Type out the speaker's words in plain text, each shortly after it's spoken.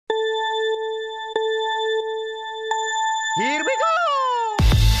Here we go!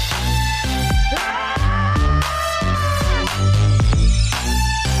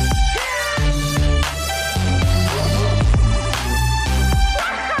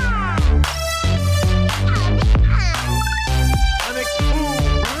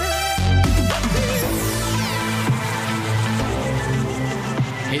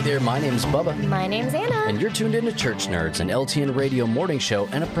 Hey there, my name's Bubba. My name's Anna. And you're tuned into Church Nerds, an LTN radio morning show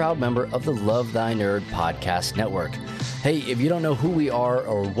and a proud member of the Love Thy Nerd podcast network. Hey, if you don't know who we are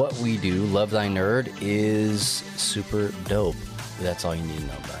or what we do, Love Thy Nerd is super dope. That's all you need to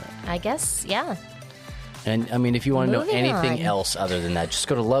know about it. I guess, yeah. And, I mean, if you want to know Moving anything on. else other than that, just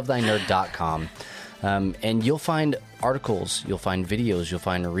go to lovethynerd.com. And you'll find articles, you'll find videos, you'll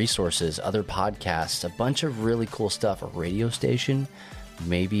find resources, other podcasts, a bunch of really cool stuff, a radio station.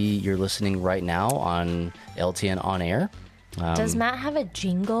 Maybe you're listening right now on LTN On Air. Does Matt have a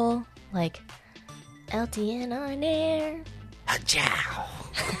jingle? Like, LTN on air? Ciao.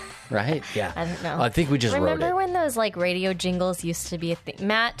 Right? Yeah. I don't know. I think we just wrote Remember it. when those, like, radio jingles used to be a thing?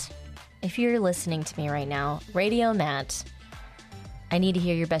 Matt, if you're listening to me right now, Radio Matt, I need to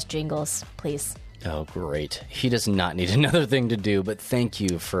hear your best jingles, please. Oh, great. He does not need another thing to do, but thank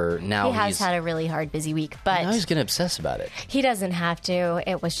you for now. He has had a really hard, busy week, but Now he's going to obsess about it. he doesn't have to.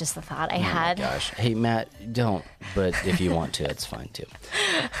 It was just the thought I had. Oh my gosh. Hey, Matt, don't. But if you want to, it's fine too.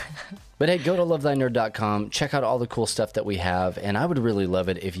 But hey, go to lovethynerd.com. Check out all the cool stuff that we have. And I would really love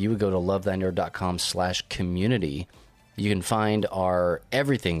it if you would go to lovethynerd.com/community. You can find our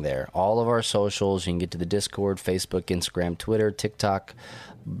everything there. All of our socials. You can get to the Discord, Facebook, Instagram, Twitter, TikTok,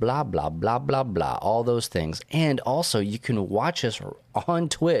 blah, blah, blah, blah, blah. All those things. And also, you can watch us on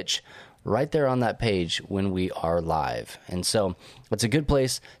Twitch right there on that page when we are live. And so it's a good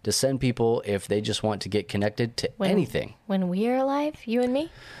place to send people if they just want to get connected to anything. When we are alive, you and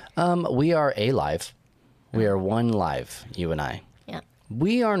me? We are alive. We are one live, you and I. Yeah.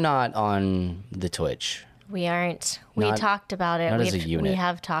 We are not on the Twitch. We aren't. We Not- talked about it. not as a unit. We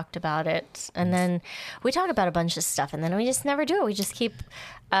have talked about it. And then we talk about a bunch of stuff and then we just never do it. We just keep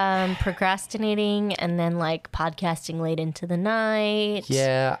procrastinating and then like podcasting late into the night.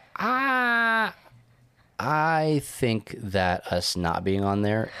 Yeah, I think that us not being on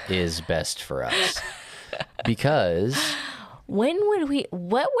there is best for us. Because What would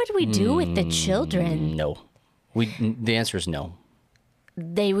we do with the children? no. The answer is no.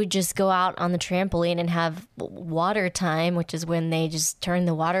 They would just go out on the trampoline and have water time, which is when they just turn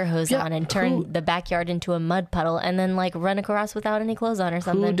the water hose Yeah, on and turn the backyard into a mud puddle and then like run across without any clothes on or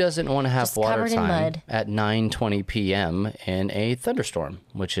something. Who doesn't want to have Just water covered in time mud. at 9:20 p.m. in a thunderstorm,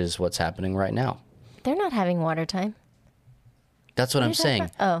 which is what's happening right now? They're not having water time. That's what I'm saying.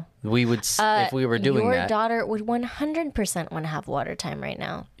 Oh. We would, if we were doing Your that. daughter would 100% want to have water time right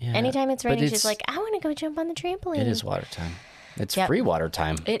now. Yeah, Anytime it's but raining, it's- she's like, I want to go jump on the trampoline. It is water time. It's Yep. free water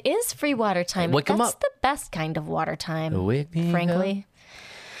time. It is free water time. Wake 'em That's up. the best kind of water time, Wake me frankly.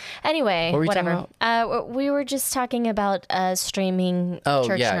 Anyway, What were we talking whatever. We were just talking about streaming Oh,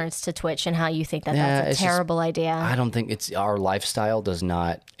 church yeah. nerds to Twitch and how you think that Yeah, that's it's a just- terrible idea. I don't think it's our lifestyle is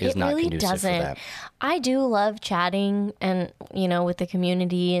not It not really conducive doesn't. for that. I do love chatting and, with the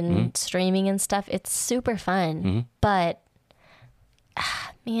community and Mm-hmm. streaming and stuff. It's super fun. But,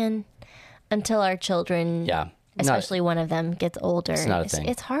 man, until our children, Yeah. especially one of them, gets older, it's not a thing.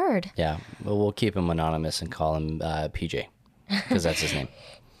 It's hard. Yeah, well, we'll keep him anonymous and call him PJ because that's his name.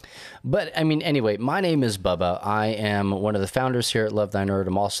 But, I mean, anyway, my name is Bubba. I am one of the founders here at Love Thy Nerd.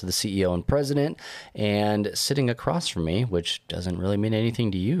 I'm also the CEO and president. And sitting across from me, which doesn't really mean anything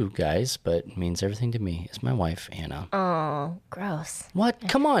to you guys, but means everything to me, is my wife, Anna. Oh, gross. What?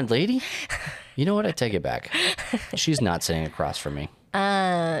 Come on, lady. You know what? I take it back. She's not sitting across from me.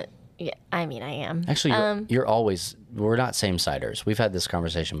 Yeah, I mean, I am. Actually, you're always, we're not same-siders. We've had this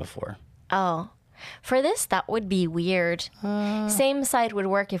conversation before. Oh, for this, that would be weird. Same side would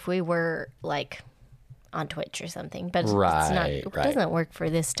work if we were like on Twitch or something, but it's not. Right, It right. doesn't work for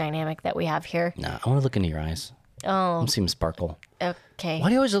this dynamic that we have here. Nah, I want to look into your eyes. Oh, Them seem sparkle. okay. Why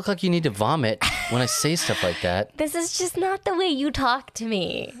do you always look like you need to vomit when I say stuff like that? This is just not the way you talk to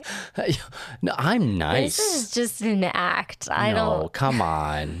me. No, I'm nice. This is just an act. I No, don't. come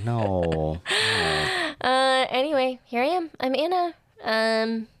on. No. Anyway, here I am. I'm Anna.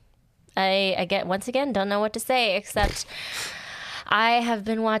 I get once again don't know what to say except I have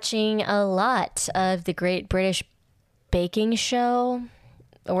been watching a lot of the Great British Baking Show.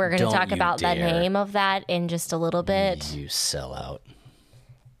 We're going to Don't talk you about the dare. name of that in just a little bit. You sell out.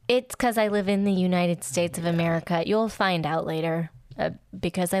 It's because I live in the United States of America. You'll find out later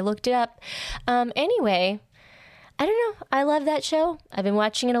because I looked it up. Anyway, I don't know. I love that show. I've been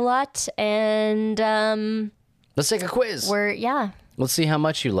watching it a lot. And Let's take a quiz. Yeah, Let's see how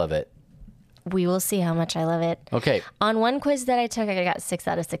much you love it. we will see how much I love it. Okay. On one quiz that I took, I got 6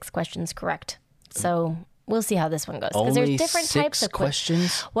 out of 6 questions correct. So we'll see how this one goes. Because Only there's different 6 types of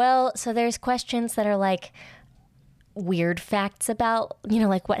questions? Well, so there's questions that are like weird facts about,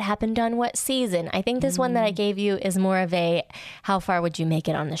 like what happened on what season. I think this one that I gave you is more of a how far would you make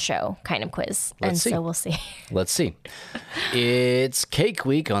it on the show kind of quiz. Let's see. So we'll see. Let's see. It's Cake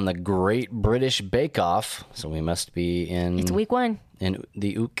Week on the Great British Bake Off. So we must be in... It's week 1. In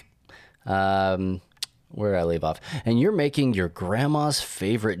the ook. Where did I leave off? And you're making your grandma's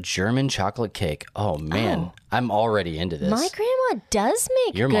favorite German chocolate cake. Oh, man. I'm already into this. My grandma does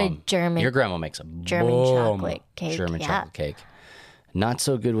make Your good mom, German. Your grandma makes a German bomb chocolate cake, German yeah. chocolate cake. Not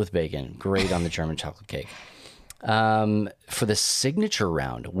so good with bacon. Great on the German chocolate cake. For the signature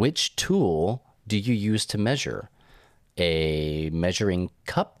round, which tool do you use to measure? A measuring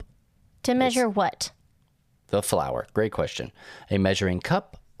cup? To measure what? The flour. Great question. A measuring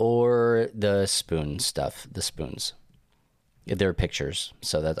cup or the spoon stuff? The spoons. There are pictures,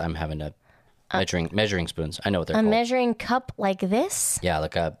 so that I'm having a measuring spoons. I know what they're A called. Measuring cup like this? Yeah,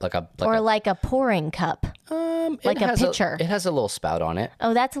 like a Like a pouring cup? like a pitcher. It has a little spout on it.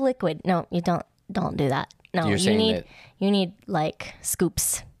 Oh, that's a liquid. No, you don't do that. No, You're you saying need that- you need like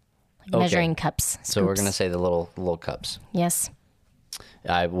scoops. Like Okay. measuring cups. So we're Scoops. gonna say the little cups. Yes.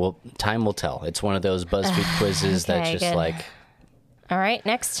 Time will tell. It's one of those BuzzFeed quizzes that's Okay, just good. like All right,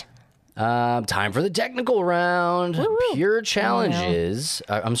 next. time for the technical round. Woo-woo. Pure challenges.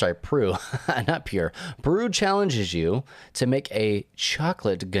 I'm sorry, Prue, not Pure. Prue challenges you to make a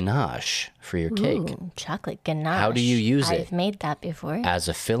chocolate ganache for your cake Ooh, chocolate ganache. How do you use it? I've made that before. as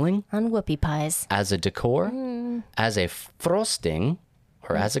a filling, On whoopie pies. as a decor, as a frosting,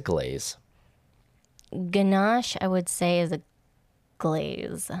 or as a glaze. Ganache, I would say, is a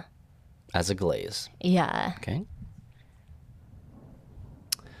glaze. As a glaze. Yeah. Okay.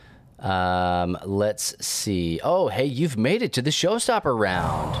 Let's see. Oh, hey, you've made it to the showstopper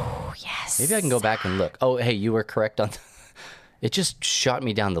round. Oh, yes. Maybe I can go back and look. Oh, hey, you were correct on. It just shot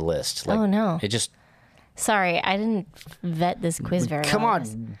me down the list. Like, Oh, no. It just Sorry, I didn't vet this quiz very come well.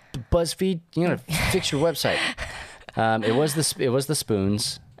 on, BuzzFeed. You gotta fix your website. It was the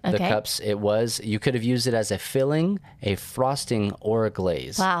spoons, the Okay. cups. You could have used it as a filling, a frosting, or a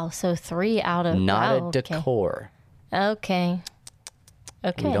glaze. Wow, so 3 out of Not wow, a decor. Okay.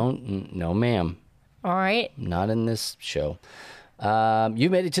 Okay. We don't. No, ma'am. All right. Not in this show. You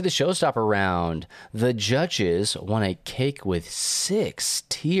made it to the showstopper round. The judges want a cake with 6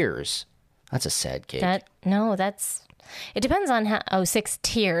 tiers. That's a sad cake. That's it depends on how 6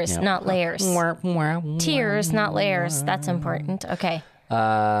 tiers, not layers. Tiers, not layers. That's important. Okay.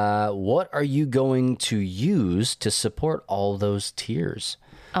 What are you going to use to support all those tiers?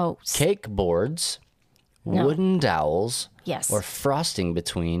 Oh, Cake boards, wooden dowels, yes. or frosting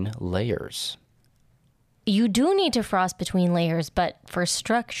between layers? You do need to frost between layers, but for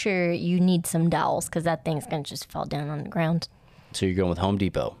structure, you need some dowels because that thing's going to just fall down on the ground. So you're going with Home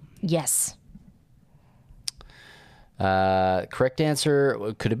Depot. Yes. Correct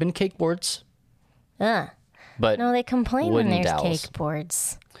answer could have been cake boards, but No, they complain when wooden there's dowels. cake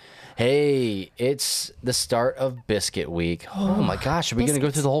boards. Hey, it's the start of Biscuit Week. Oh my gosh, are we going to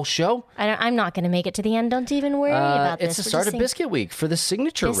go through the whole show? I'm not going to make it to the end. Don't even worry about this. It's the We're start just of saying Biscuit Week for the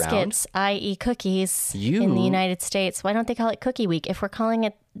signature round. biscuits, i.e. cookies, You- in the United States. Why don't they call it Cookie Week? If we're calling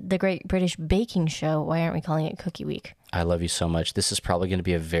it the Great British Baking Show, why aren't we calling it Cookie Week? I love you so much. This is probably going to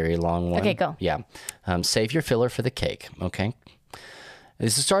be a very long one. Okay, go. Yeah. Save your filler for the cake, okay?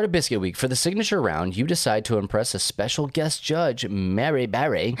 This is the start of Biscuit Week. For the signature round, you decide to impress a special guest judge, Mary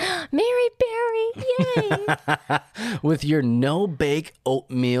Barry, Mary Berry, yay! with your no-bake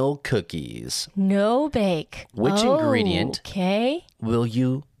oatmeal cookies. No bake. Which ingredient? Okay. Will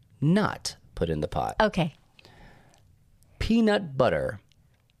you not put in the pot? Okay. Peanut butter,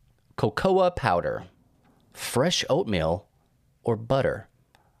 cocoa powder, fresh oatmeal, or butter?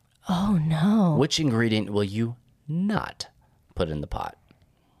 Oh no. Which ingredient will you not put in the pot?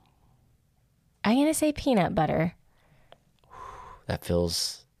 I'm gonna say peanut butter. That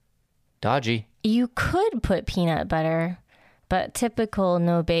feels dodgy. You could put peanut butter, but typical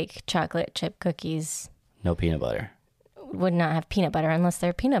no bake chocolate chip cookies No peanut butter. would not have peanut butter unless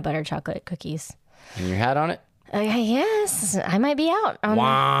they're peanut butter chocolate cookies. And your hat on it? Yes, I might be out on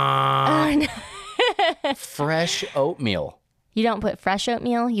Wah. Fresh oatmeal. You don't put fresh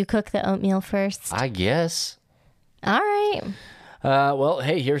oatmeal. You cook the oatmeal first. I guess. All right. Well,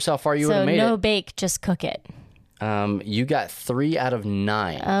 hey, here's how far you would So have made no bake, just cook it. it. You got 3 out of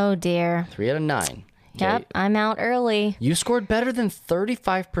 9. Oh dear. 3 out of 9. Yep, I'm out early. You scored better than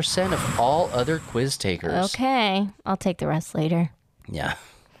 35% of all other quiz takers. Okay, I'll take the rest later. Yeah.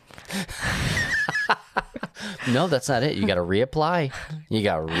 No, that's not it. You got to reapply. You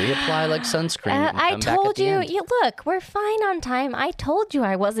got to reapply like sunscreen. And I come back told at the you, end. look, we're fine on time. I told you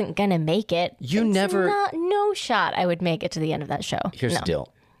I wasn't going to make it. You It's never- no shot I would make it to the end of that show. Here's No. the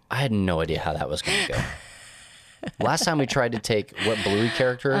deal. I had no idea how that was going to go. Last time we tried to take what Bluey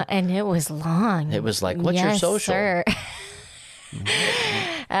character, And it was long. it was like, what's your Yes, social? Sir.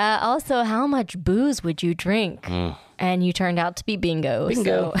 Also, how much booze would you drink? And you turned out to be Bingo.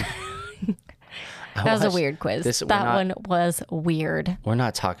 Bingo. So that was a weird quiz. We're That not- one was weird. We're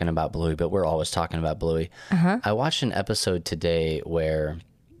not talking about Bluey, but we're always talking about Bluey. I watched an episode today where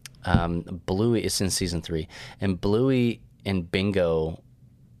Bluey, it's in season 3, and Bluey and Bingo,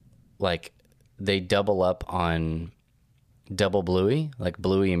 like, they double up on double Bluey, like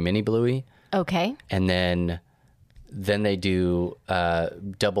Bluey and mini Bluey, Okay. and then they do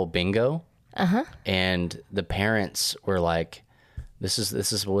double Bingo. And the parents were like, this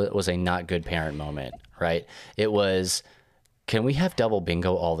was a not good parent moment, right? It was, can we have double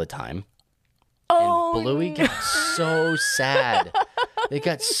Bingo all the time? Oh, And Bluey got so sad. She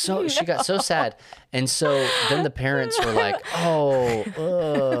got so sad. And so then the parents were like,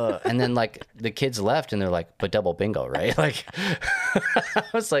 and then like the kids left and they're like, but double Bingo, right? Like, I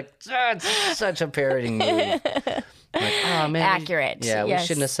was like, that's such a parenting move. Like, oh man. Accurate, We yes.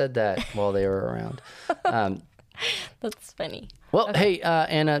 shouldn't have said that while they were around. That's funny. Well, hey,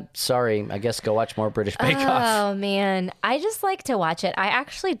 Anna, sorry. I guess go watch more British Bake Off. Oh, man. I just like to watch it. I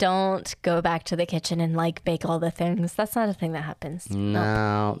actually don't go back to the kitchen and like bake all the things. That's not a thing that happens.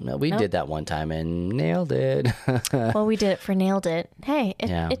 No, we did that one time and nailed it. Well, we did it for Nailed It. Hey,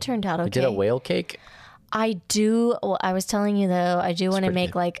 it turned out okay. We did a whale cake. I do. Well, I was telling you, though, I do want to pretty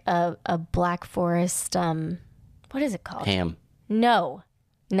make good. like a Black Forest, what is it called? Ham. No,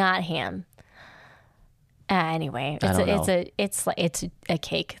 not ham. Anyway, I don't know. it's a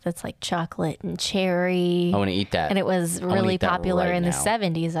cake that's like chocolate and cherry. I want to eat that. And it was wanna really eat that popular right in the now.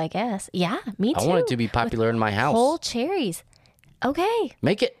 70s, I guess. Yeah, me too. I want it to be popular in my house. Whole cherries. Okay,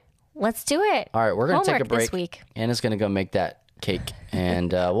 Make it. let's do it. All right, we're going to take a Homework break. this week. Anna's going to go make that cake,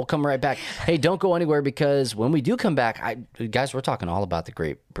 and we'll come right back. Hey, don't go anywhere, because when we do come back, guys, we're talking all about the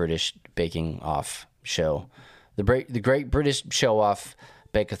Great British Baking Off show. The Great British Show Off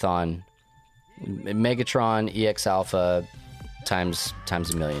Bake-a-thon. Megatron EX Alpha times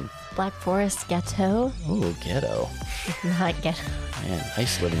a million. Black Forest Ghetto. Ooh, ghetto. Not ghetto. Man, I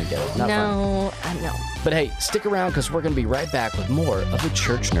used to live in a ghetto. Not fun. No, no. But hey, stick around, because we're going to be right back with more of the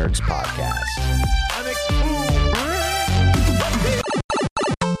Church Nerds podcast.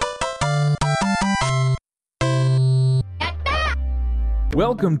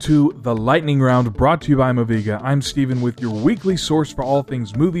 Welcome to The Lightning Round, brought to you by Moviga. I'm Steven with your weekly source for all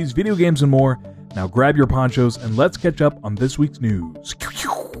things movies, video games, and more. Now grab your ponchos and let's catch up on this week's news.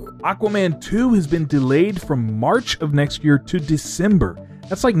 Aquaman 2 has been delayed from March of next year to December.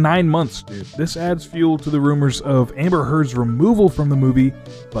 That's like 9 months, dude. This adds fuel to the rumors of Amber Heard's removal from the movie,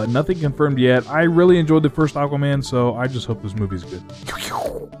 but nothing confirmed yet. I really enjoyed the first Aquaman, so I just hope this movie's good.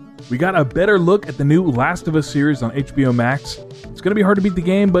 We got a better look at the new Last of Us series on HBO Max. It's going to be hard to beat the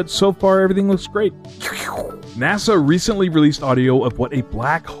game, but so far everything looks great. NASA recently released audio of what a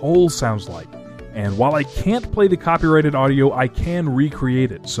black hole sounds like. And while I can't play the copyrighted audio, I can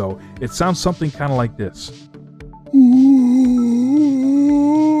recreate it. So it sounds something kind of like this.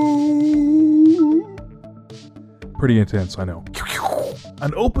 Pretty intense, I know.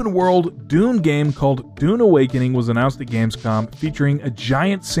 An open-world Dune game called Dune Awakening was announced at Gamescom, featuring a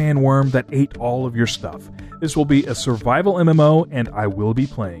giant sandworm that ate all of your stuff. This will be a survival MMO, and I will be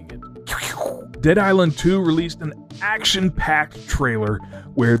playing it. Dead Island 2 released an action-packed trailer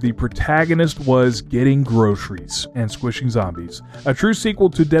where the protagonist was getting groceries and squishing zombies. A true sequel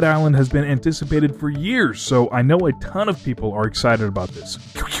to Dead Island has been anticipated for years, so I know a ton of people are excited about this.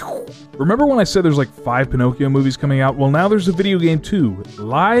 Remember when I said there's like 5 Pinocchio movies coming out? Well, now there's a video game too.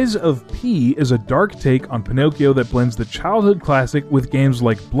 Lies of P is a dark take on Pinocchio that blends the childhood classic with games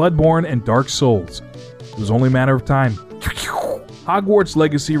like Bloodborne and Dark Souls. It was only a matter of time. Hogwarts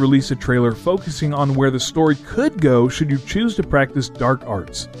Legacy released a trailer focusing on where the story could go should you choose to practice dark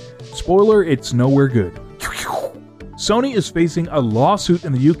arts. Spoiler, it's nowhere good. Sony is facing a lawsuit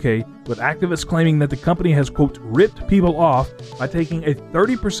in the UK, with activists claiming that the company has, quote, ripped people off by taking a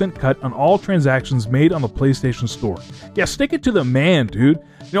 30% cut on all transactions made on the PlayStation Store. Yeah, stick it to the man, dude.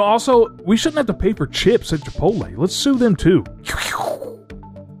 You know, also, we shouldn't have to pay for chips at Chipotle. Let's sue them too.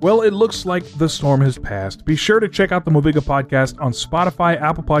 Well, it looks like the storm has passed. Be sure to check out the Moviga podcast on Spotify,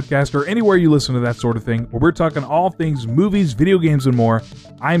 Apple Podcast, or anywhere you listen to that sort of thing, where we're talking all things movies, video games, and more.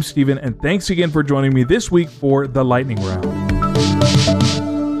 I'm Steven, and thanks again for joining me this week for the Lightning Round.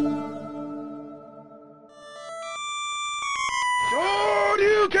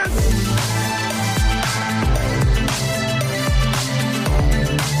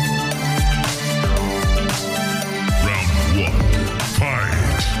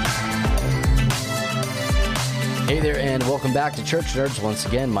 Hey there, and welcome back to Church Nerds once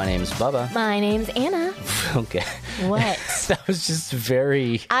again. My name's Bubba. My name's Anna. Okay. What? That was just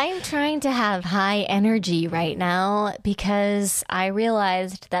very... I'm trying to have high energy right now because I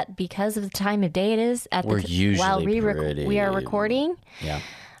realized that because of the time of day it is at We're usually while pretty... we are recording, Yeah.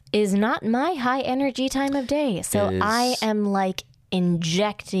 is not my high energy time of day. So It is- I am like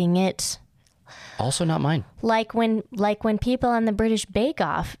injecting it. Also not mine. Like when people on the British Bake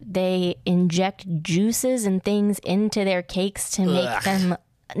Off, they inject juices and things into their cakes to make them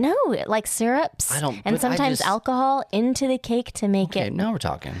like syrups I don't- and but I sometimes just- alcohol into the cake to make Okay, it. now we're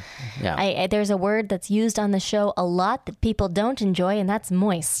talking. Yeah. There's a word that's used on the show a lot that people don't enjoy, and that's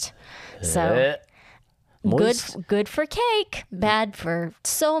moist. So Moist good for cake, bad for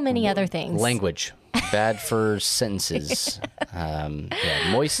so many other things. language. Bad for sentences.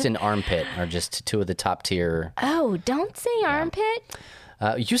 Moist and armpit are just two of the top tier. Oh, don't say armpit.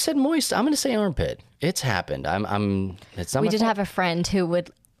 You said moist. I'm going to say armpit. It's happened. It's not We my did fault. have a friend who would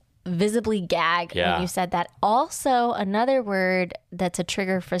visibly gag Yeah. when you said that. Also, another word that's a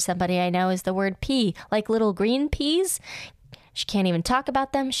trigger for somebody I know is the word pea, like little green peas. She can't even talk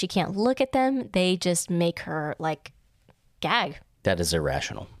about them. She can't look at them. They just make her like gag. That is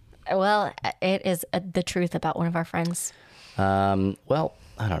irrational. Well, it is the truth about one of our friends. Well,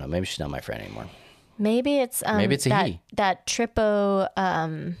 I don't know. Maybe she's not my friend anymore. Maybe it's Maybe it's a that, he. that tripo.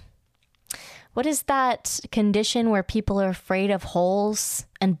 What is that condition where people are afraid of holes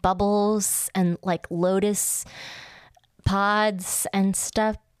and bubbles and like lotus pods and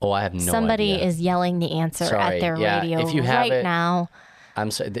stuff? Oh, I have no Somebody idea. is yelling the answer Sorry. at their Yeah, radio if you have right it- now. I'm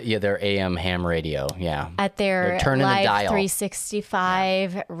sorry. Yeah, their AM ham radio. Yeah. At their They're turning the live dial.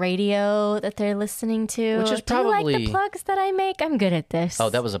 365 radio that they're listening to. Which is Do you like probably- the plugs that I make? I'm good at this. Oh,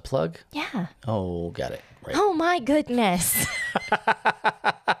 that was a plug? Yeah. Oh, got it. Right. Oh my goodness.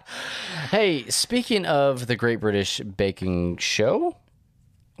 Hey, speaking of the Great British Baking Show,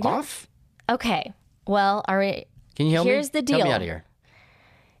 off? Okay. Well, all right. Can you help me? Here's the Help me deal. out of here.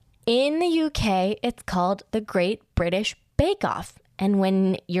 In the UK, it's called the Great British Bake Off. And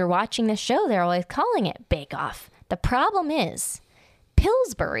when you're watching the show, they're always calling it Bake Off. The problem is,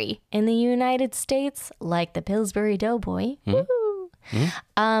 Pillsbury in the United States, like the Pillsbury Doughboy,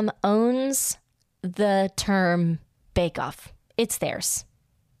 owns the term Bake Off. It's theirs.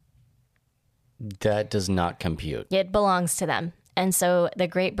 That does not compute. It belongs to them. And so the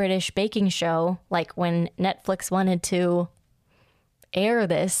Great British Baking Show, like when Netflix wanted to air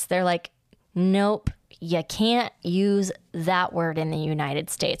this, they're like, nope, you can't use that word in the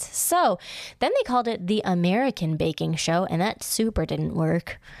United States. So then they called it the American Baking Show, and that super didn't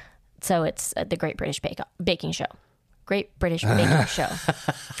work. So it's the Great British Baking Show. Great British Baking Show.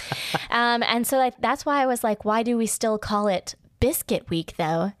 And so that's why I was like, why do we still call it Biscuit Week,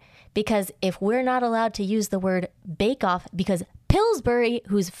 though? Because if we're not allowed to use the word bake off, because Pillsbury,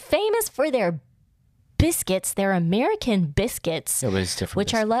 who's famous for their biscuits, their American biscuits, Yeah, but it's different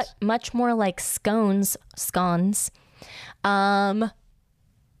which are biscuits. much more like scones.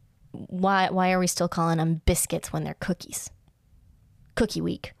 Why are we still calling them biscuits when they're cookies? Cookie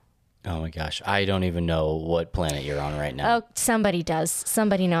Week. Oh my gosh. I don't even know what planet you're on right now. Oh, somebody does.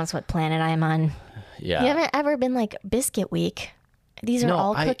 Somebody knows what planet I'm on. Yeah. You haven't ever been like Biscuit Week. These are No,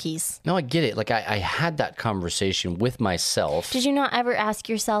 all I- cookies. No, I get it. Like, I had that conversation with myself. Did you not ever ask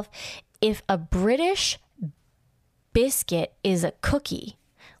yourself if a British biscuit is a cookie,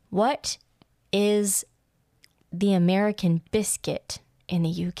 what is the American biscuit in the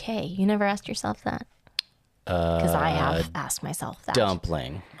UK? You never asked yourself that? Because I have asked myself that.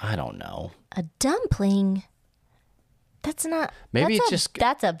 Dumpling. I don't know. A dumpling? That's not. Maybe that's it's just-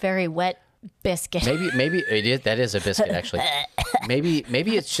 That's a very wet biscuit. Maybe it is. That is a biscuit, actually. Maybe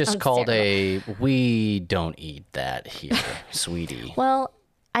it's just Sounds called we don't eat that here, sweetie. Well,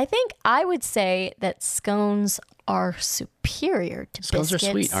 I think I would say that scones are superior to Scones biscuits.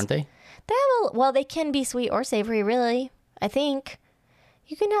 are sweet, aren't they? They can be sweet or savory, really. I think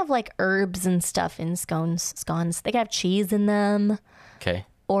you can have like herbs and stuff in scones. They can have cheese in them, Okay.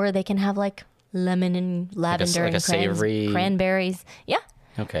 or they can have like lemon and lavender like a and savory- cranberries. Yeah.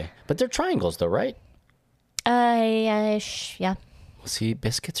 Okay. But they're triangles, though, right? Yeah. Well, see,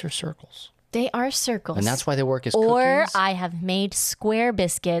 biscuits are circles. They are circles. And that's why they work as Or cookies? I have made square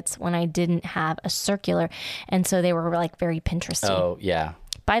biscuits when I didn't have a circular. And so they were like very Pinteresty. Oh, yeah.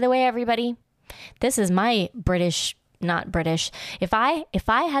 By the way, everybody, this is my not British. If I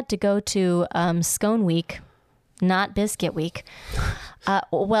had to go to Scone Week, not Biscuit Week,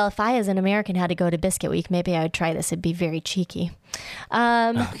 well, if I as an American had to go to Biscuit Week, maybe I would try this. It'd be very cheeky.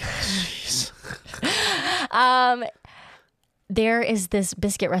 Jeez. There is this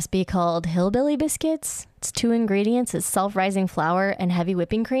biscuit recipe called Hillbilly Biscuits. It's 2 ingredients. It's self-rising flour and heavy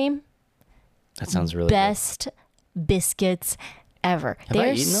whipping cream. That sounds really Best biscuits ever. Have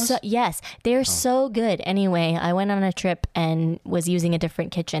I eaten those? Yes, they're so good. Anyway, I went on a trip and was using a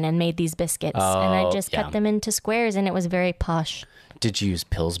different kitchen and made these biscuits. And I just cut them into squares and it was very posh. Did you use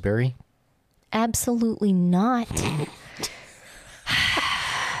Pillsbury? Absolutely not.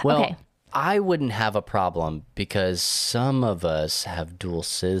 Well, Okay. I wouldn't have a problem because some of us have dual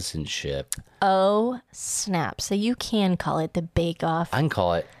citizenship. Oh, snap. So you can call it the Bake Off. I can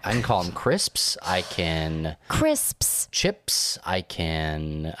call them crisps. I can Crisps. chips. I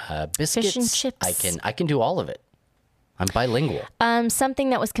can biscuits. Fish and chips. I can do all of it. I'm bilingual.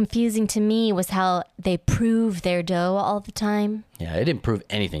 Something that was confusing to me was how they prove their dough all the time. Yeah, it didn't prove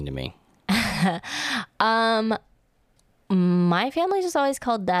anything to me. My family just always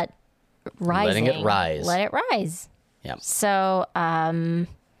called that rising. Letting it rise. Let it rise. Yeah. So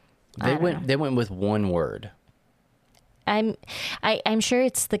They went with one word. I'm sure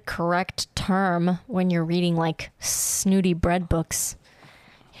it's the correct term when you're reading like snooty bread books.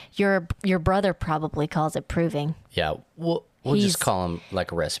 Your brother probably calls it proving. Yeah, we'll just call them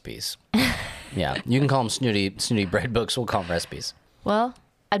like recipes. Yeah, you can call them snooty bread books. We'll call them recipes. Well,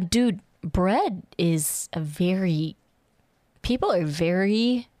 dude, bread is people are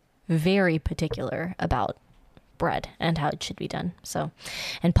very, very particular about bread and how it should be done. So,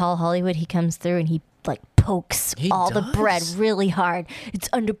 and Paul Hollywood, he comes through and he like pokes the bread really hard. It's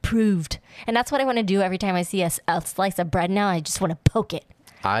underproved. And that's what I want to do every time I see a slice of bread now. I just want to poke it.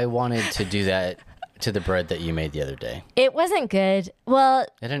 I wanted to do that to the bread that you made the other day. It wasn't good. Well, It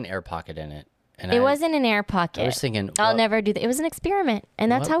had an air pocket in it. And it wasn't an air pocket. I was thinking, I'll never do that. It was an experiment.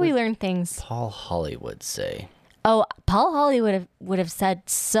 And that's what how we would learn things. Paul Hollywood say. Oh, Paul Hollywood would have said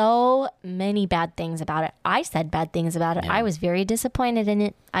so many bad things about it. I said bad things about it. Yeah. I was very disappointed in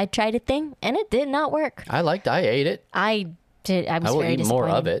it. I tried a thing and it did not work. I ate it. I was I will very eat disappointed. more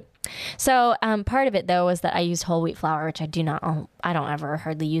of it. So part of it though was that I used whole wheat flour, which I don't ever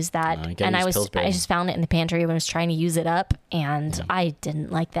hardly use that. you gotta And use I Pillsbury. just found it in the pantry when I was trying to use it up, and I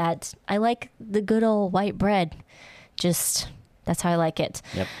didn't like that. I like the good old white bread. That's how I like it.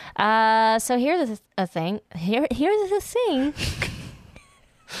 Yep. So here's a thing. Here's the thing.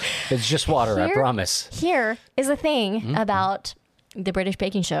 It's just water, I Here- promise. Here is a thing Mm-hmm. about the British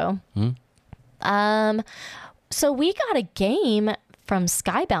Baking Show. So we got a game from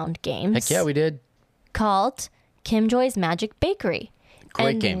Skybound Games. Heck yeah, we did. Called Kim Joy's Magic Bakery. Great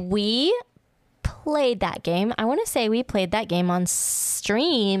and game. We played that game. I want to say we played that game on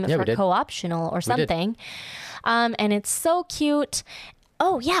stream Yeah, we for did. co-optional or did. something. And it's so cute.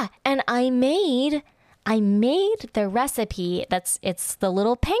 Oh yeah, and I made the recipe. It's the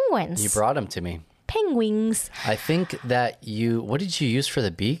little penguins. You brought them to me. Penguins. I think that what did you use for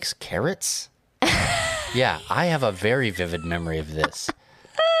the beaks? Carrots? Yeah, I have a very vivid memory of this.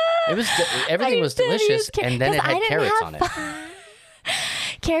 Everything was did use delicious, and then it 'cause I had didn't carrots have on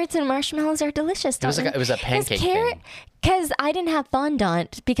it. Carrots and marshmallows are delicious. It was a pancake thing. Because I didn't have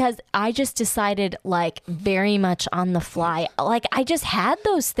fondant, because I just decided like very much on the fly. Like I just had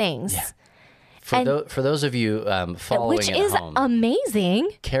those things. Yeah. For those of you following Which at is home,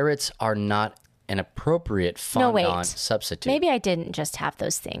 amazing. carrots are not an appropriate fondant substitute. Maybe I didn't just have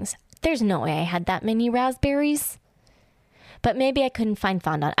those things. There's no way I had that many raspberries. But maybe I couldn't find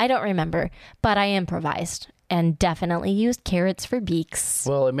fondant. I don't remember. But I improvised and definitely used carrots for beaks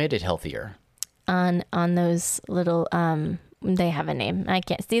Well, it made it healthier. on those little they have a name. I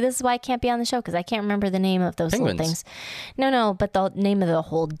can't see. This is why I can't be on the show, because I can't remember the name of those Penguins. little things. No, but the name of the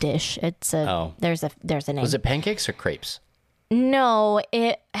whole dish. It's a Oh. there's a name. Was it pancakes or crepes? No,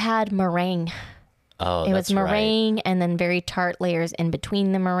 it had meringue. Oh, It that's was meringue and then very tart layers in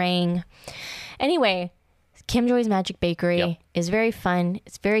between the meringue. Anyway, Kim Joy's Magic Bakery Yep. is very fun.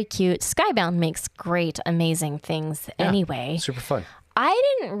 It's very cute. Skybound makes great, amazing things. Yeah, Anyway, super fun. I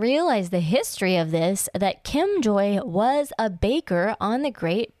didn't realize the history of this, that Kim Joy was a baker on the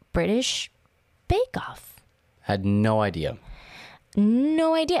Great British Bake Off. Had no idea.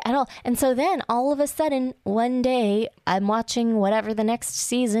 No idea at all. And so then all of a sudden, one day, I'm watching whatever the next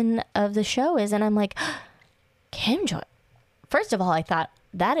season of the show is, and I'm like, Kim Joy first of all, I thought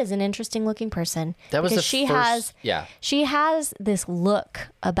that is an interesting looking person. That was because the first. she has this look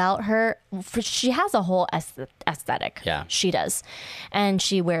about her. She has a whole aesthetic. Yeah. She does. And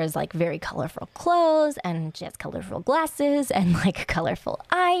she wears like very colorful clothes, and she has colorful glasses and like colorful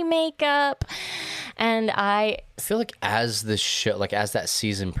eye makeup. And I feel like as the show, like as that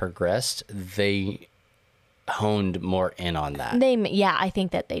season progressed, they honed more in on that. I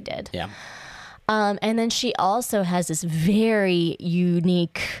think that they did. Yeah. And then she also has this very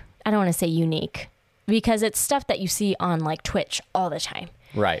unique, I don't want to say unique, because it's stuff that you see on like Twitch all the time.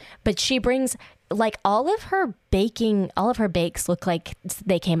 Right. But she brings like all of her bakes look like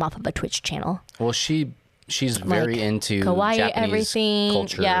they came off of a Twitch channel. Well, she's very Like into kawaii Japanese everything.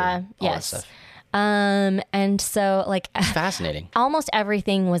 culture. Yeah. All Yes. that stuff. And so like Fascinating. almost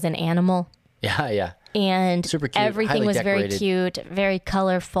everything was an animal. Yeah. Yeah. And Super cute, everything highly was very decorated. cute, very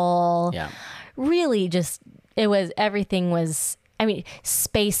colorful. Yeah. Really everything was, I mean,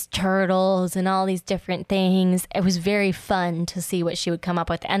 space turtles and all these different things. It was very fun to see what she would come up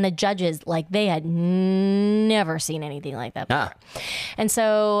with. And the judges, like, they had never seen anything like that before. And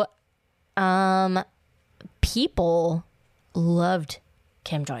so people loved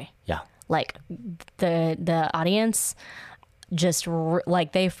Kim Joy. Yeah. Like the audience just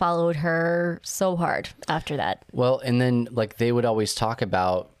like they followed her so hard after that. Well, and then like she would talk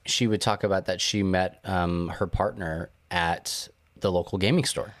about that she met her partner at the local gaming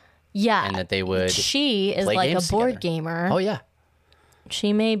store. Yeah. And that they would She is play like a games board together. gamer. Oh yeah.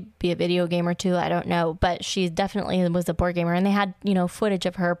 She may be a video gamer too. I don't know, but she definitely was a board gamer, and they had, footage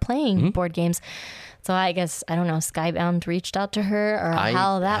of her playing Mm-hmm. board games. So I guess, I don't know, Skybound reached out to her or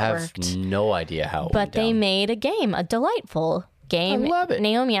how that I have worked. no idea how it But went they down. made a game, a delightful game. I love it.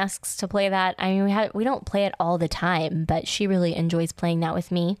 Naomi asks to play that. I mean, we don't play it all the time, but she really enjoys playing that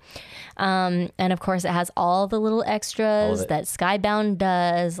with me. And of course, it has all the little extras that Skybound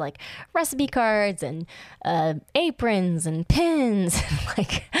does, like recipe cards and aprons and pins,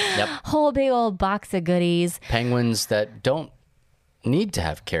 like whole big old box of goodies. Penguins that don't need to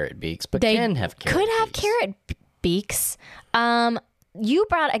have carrot beaks, but can have carrot Could have beaks. carrot beaks. You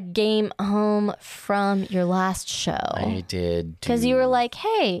brought a game home from your last show. I did. Because you were like,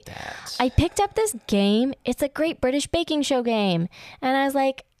 hey, I picked up this game. It's a Great British Baking Show game. And I was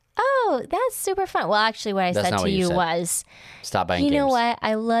like, oh, that's super fun. Well, actually, what I That's said not to what you you said. was, Stop buying you games. know what?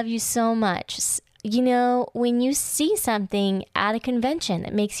 I love you so much. When you see something at a convention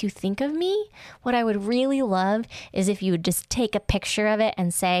that makes you think of me, what I would really love is if you would just take a picture of it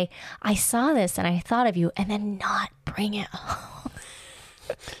and say, I saw this and I thought of you, and then not bring it home.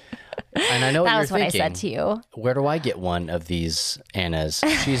 And I know That what was you're what I thinking. said to you. Where do I get one of these Annas?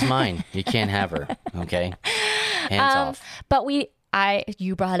 She's mine. You can't have her. Okay. Hands off. But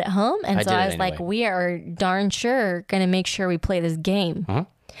you brought it home, and I so did I it was like, anyway. we are darn sure going to make sure we play this game.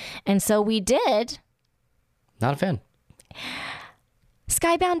 And so we did. Not a fan.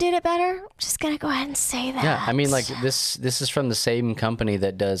 Skybound did it better. I'm just going to go ahead and say that. Yeah, I mean, like this is from the same company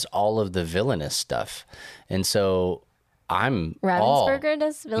that does all of the villainous stuff, and so I'm Ravensburger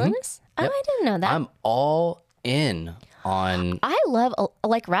does villainous? Oh, I didn't know that. I'm all in on. I love,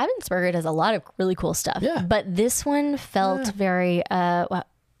 like, Ravensburger does a lot of really cool stuff. Yeah. But this one felt very, how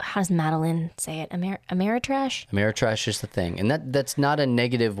does Madeline say it? Ameritrash? Ameritrash is the thing, and that's not a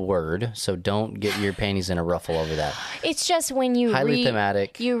negative word, so don't get your panties in a ruffle over that. It's just when you Highly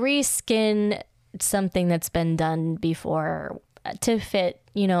thematic. You reskin something that's been done before to fit,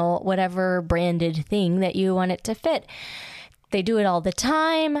 whatever branded thing that you want it to fit. They do it all the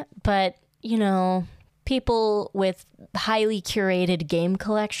time, but, people with highly curated game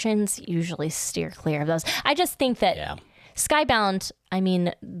collections usually steer clear of those. I just think that Skybound, I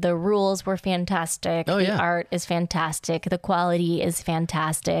mean, the rules were fantastic. Oh, yeah. The art is fantastic. The quality is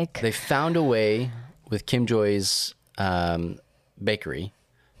fantastic. They found a way with Kim Joy's bakery,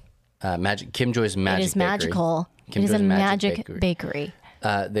 Kim Joy's Magic It is Bakery. magical. Kim It is Joy's a Magic magic Bakery.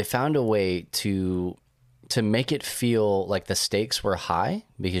 bakery. They found a way to make it feel like the stakes were high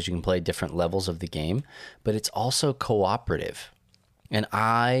because you can play different levels of the game, but it's also cooperative. And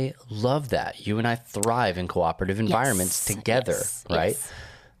I love that. You and I thrive in cooperative environments together, right? Yes.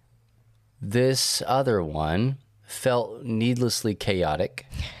 This other one felt needlessly chaotic.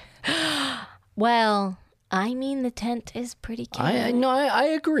 Well, I mean, the tent is pretty cute. I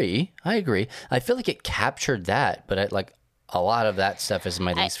agree. I feel like it captured that, but a lot of that stuff is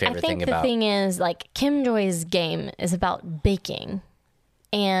my least favorite I think thing the about. thing is, like, Kim Joy's game is about baking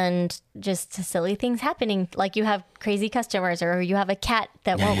and just silly things happening. Like, you have crazy customers, or you have a cat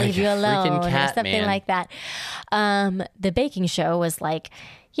that won't leave you alone, freaking cat, or something man. like that. The baking show was like,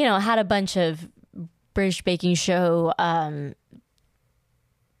 had a bunch of British baking show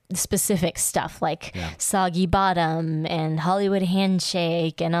specific stuff like Soggy Bottom and Hollywood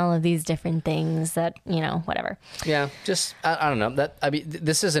Handshake and all of these different things that, whatever. Yeah, just I don't know.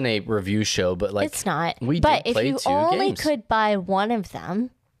 This isn't a review show, but like it's not. We but did play if you two only games. could buy one of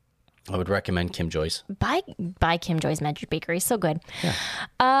them, I would recommend Kim Joy's. buy Kim Joy's Magic Bakery. So good.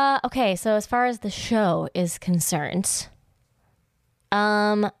 Yeah. Okay, so as far as the show is concerned,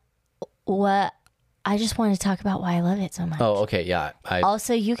 what I just wanted to talk about why I love it so much. Oh, okay, yeah.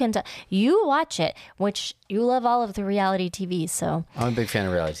 Also, you can you watch it, which you love all of the reality TV. So I'm a big fan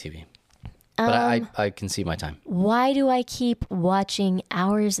of reality TV, but I can see my time. why do I keep watching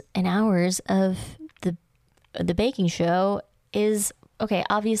hours and hours of the baking show? Is okay.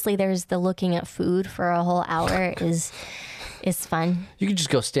 Obviously, there's the looking at food for a whole hour is fun. You could just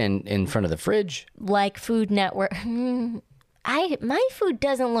go stand in front of the fridge. Like Food Network. My food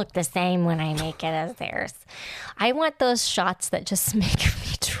doesn't look the same when I make it as theirs. I want those shots that just make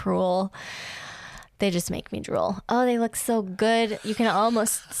me drool. They just make me drool. Oh, they look so good. You can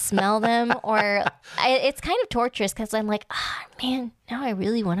almost smell them. Or it's kind of torturous because I'm like, man, now I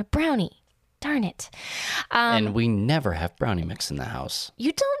really want a brownie. Darn it. And we never have brownie mix in the house.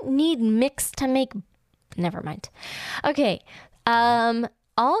 You don't need mix to make... Never mind. Okay.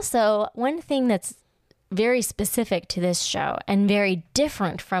 Also, one thing that's very specific to this show and very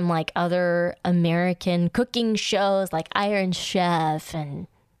different from like other American cooking shows like Iron Chef and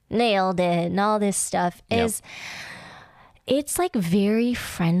Nailed It and all this stuff is it's like very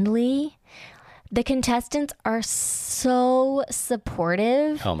friendly. The contestants are so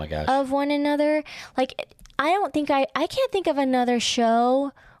supportive Oh my gosh. of one another. Like I can't think of another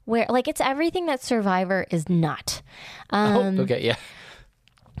show where like it's everything that Survivor is not. Okay, yeah.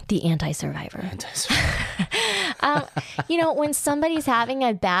 The anti-Survivor. When somebody's having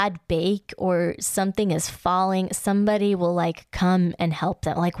a bad bake or something is falling, somebody will like come and help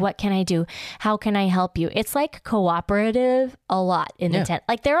them. Like, what can I do? How can I help you? It's like cooperative a lot in the tent.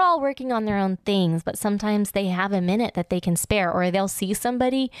 Like they're all working on their own things, but sometimes they have a minute that they can spare, or they'll see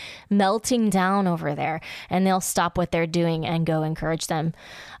somebody melting down over there and they'll stop what they're doing and go encourage them.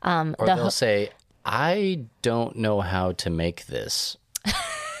 Or they'll say, I don't know how to make this.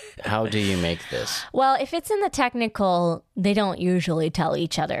 How do you make this? Well, if it's in the technical, they don't usually tell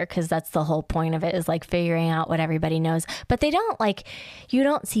each other because that's the whole point of it is like figuring out what everybody knows. But they don't you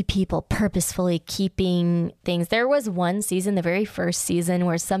don't see people purposefully keeping things. There was one season, the very first season,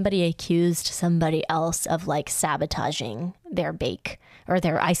 where somebody accused somebody else of like sabotaging their bake or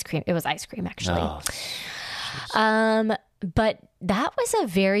their ice cream. It was ice cream, actually. Oh, but that was a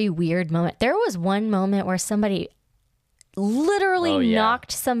very weird moment. There was one moment where somebody literally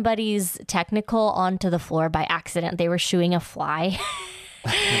knocked somebody's technical onto the floor by accident. They were shooing a fly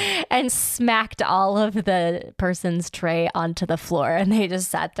and smacked all of the person's tray onto the floor. And they just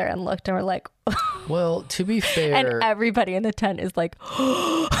sat there and looked and were like, well, to be fair, and everybody in the tent is like,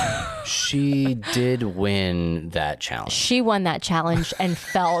 she did win that challenge. She won that challenge and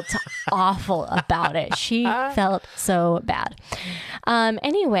felt awful about it. She felt so bad.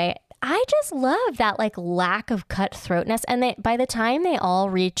 Anyway, I just love that like lack of cutthroatness. And by the time they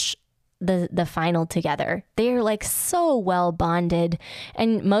all reach the final together, they're like so well bonded.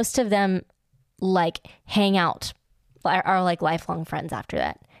 And most of them like hang out, are like lifelong friends after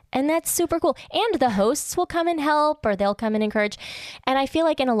that. And that's super cool. And the hosts will come and help, or they'll come and encourage. And I feel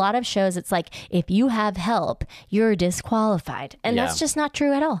like in a lot of shows, it's like, if you have help, you're disqualified. And that's just not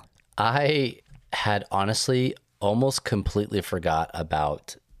true at all. I had honestly almost completely forgot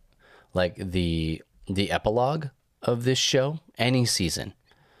about like the epilogue of this show, any season.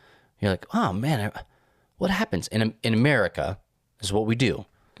 You're like, oh man, what happens in America is what we do.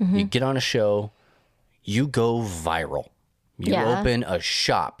 Mm-hmm. You get on a show, you go viral. You open a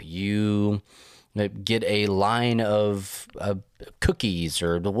shop, you get a line of cookies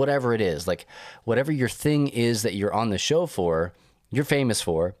or whatever it is. Like whatever your thing is that you're on the show for, you're famous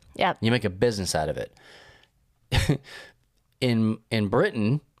for. Yeah. You make a business out of it. In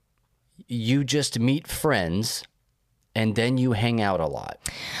Britain, you just meet friends and then you hang out a lot.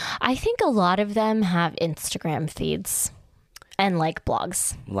 I think a lot of them have Instagram feeds and like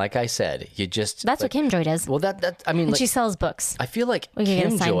blogs. Like I said, you just... That's what Kim Joy does. Well, that I mean... And like, she sells books. I feel like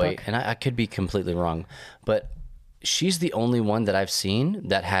Kim Joy, and I could be completely wrong, but she's the only one that I've seen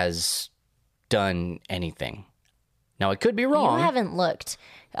that has done anything. Now, I could be wrong. You haven't looked.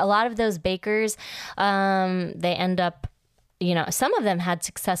 A lot of those bakers, they end up... some of them had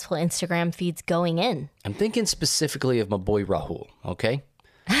successful Instagram feeds going in. I'm thinking specifically of my boy Rahul, okay?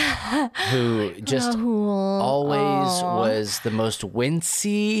 who just always was the most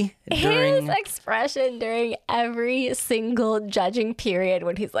wincy during... His expression during every single judging period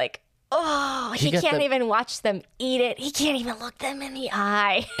when he's like, oh, he can't even watch them eat it. He can't even look them in the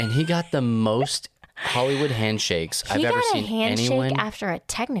eye. And he got the most Hollywood handshakes I've ever seen anyone. He got a handshake after a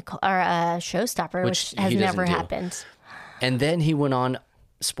technical or a showstopper, which has never happened. And then he went on,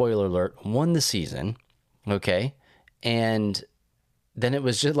 spoiler alert, won the season. Okay. And then it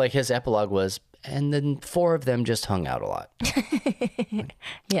was just like his epilogue was, and then 4 of them just hung out a lot.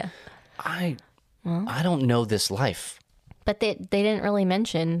 Yeah. I don't know this life. But they didn't really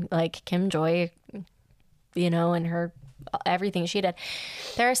mention like Kim Joy, and her everything she did.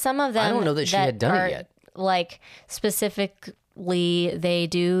 There are some of them. I don't know that she had done it yet. Like specifically, they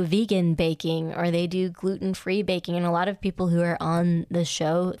do vegan baking or they do gluten-free baking, and a lot of people who are on the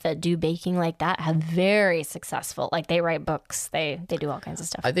show that do baking like that have very successful. Like they write books, they do all kinds of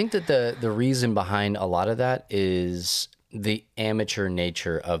stuff. I think that the reason behind a lot of that is the amateur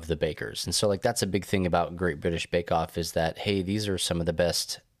nature of the bakers. And so like that's a big thing about Great British Bake Off is that, hey, these are some of the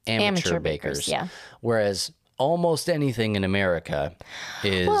best amateur bakers. Yeah. Whereas almost anything in America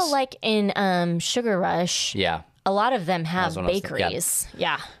is... Well, like in Sugar Rush, yeah, a lot of them have bakeries.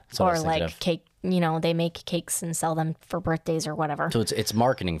 Yeah. Or like cake, they make cakes and sell them for birthdays or whatever. So it's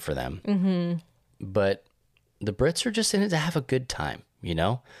marketing for them. Mm-hmm. But the Brits are just in it to have a good time,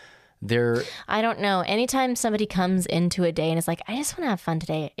 I don't know. Anytime somebody comes into a day and is like, I just want to have fun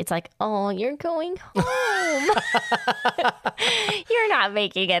today, it's like, oh, you're going home. You're not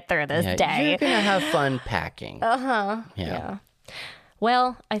making it through this day. You're going to have fun packing. Uh-huh. Yeah.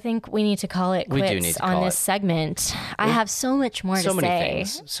 Well, I think we need to call it quits on this segment. I have so much more to say.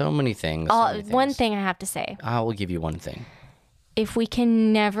 So many things. One thing I have to say. I will give you one thing. If we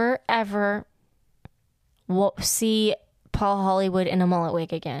can never, ever see Paul Hollywood in a mullet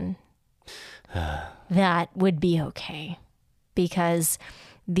wig again, that would be okay. Because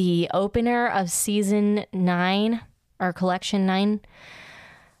the opener of season 9 or collection 9,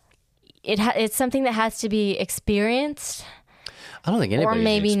 it's something that has to be experienced. I don't think anybody. Or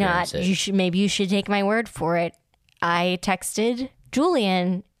maybe not. Maybe you should take my word for it. I texted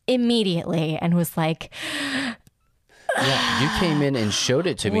Julian immediately and was like, "Yeah, you came in and showed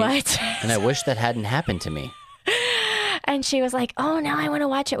it to me, what?" And I wish that hadn't happened to me. And she was like, "Oh, now I want to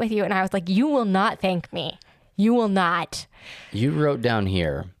watch it with you." And I was like, "You will not thank me. You will not." You wrote down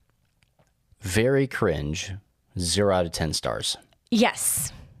here, very cringe, 0 out of 10 stars.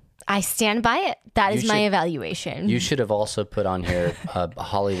 Yes. I stand by it. That is my evaluation. You should have also put on here a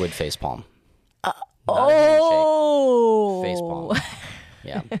Hollywood facepalm. Facepalm.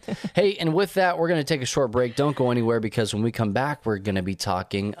 Yeah. Hey, and with that, we're going to take a short break. Don't go anywhere because when we come back, we're going to be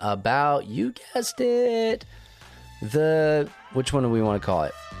talking about, you guessed it, which one do we want to call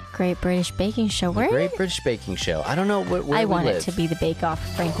it? Great British Baking Show. Great British Baking Show. I don't know where I want it to be the Bake Off,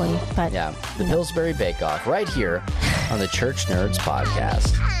 frankly. But yeah, the Pillsbury Bake Off right here on the Church Nerds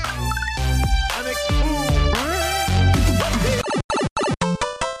Podcast.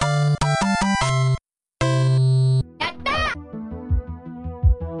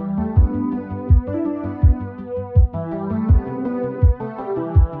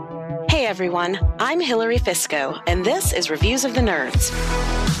 Hey everyone, I'm Hillary Fisco, and this is Reviews of the Nerds.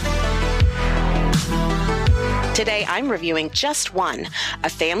 Today I'm reviewing Just One, a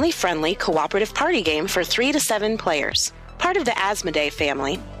family-friendly cooperative party game for 3 to 7 players. Part of the Asmodee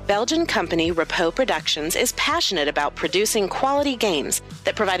family, Belgian company Repos Productions is passionate about producing quality games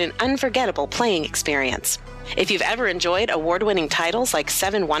that provide an unforgettable playing experience. If you've ever enjoyed award-winning titles like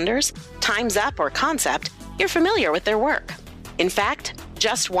Seven Wonders, Time's Up, or Concept, you're familiar with their work. In fact,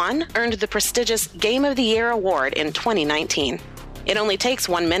 Just One earned the prestigious Game of the Year award in 2019. It only takes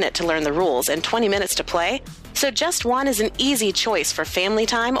 1 minute to learn the rules and 20 minutes to play, so Just One is an easy choice for family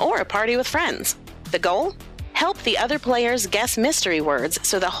time or a party with friends. The goal? Help the other players guess mystery words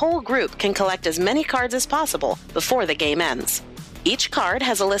so the whole group can collect as many cards as possible before the game ends. Each card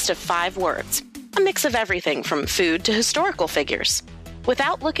has a list of 5 words, a mix of everything from food to historical figures.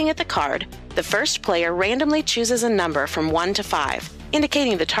 Without looking at the card, the first player randomly chooses a number from 1 to 5,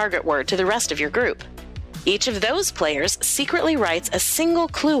 indicating the target word to the rest of your group. Each of those players secretly writes a single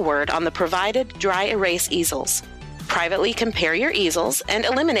clue word on the provided dry erase easels. Privately compare your easels and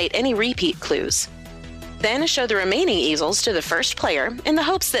eliminate any repeat clues. Then show the remaining easels to the first player in the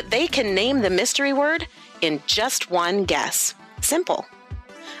hopes that they can name the mystery word in just one guess. Simple.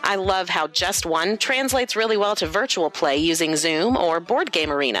 I love how Just One translates really well to virtual play using Zoom or Board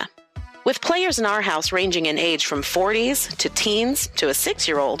Game Arena. With players in our house ranging in age from 40s to teens to a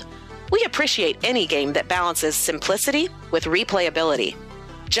 6-year-old, we appreciate any game that balances simplicity with replayability.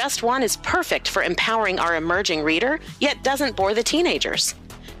 Just One is perfect for empowering our emerging reader, yet doesn't bore the teenagers.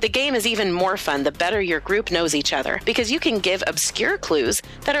 The game is even more fun the better your group knows each other, because you can give obscure clues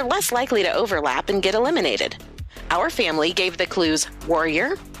that are less likely to overlap and get eliminated. Our family gave the clues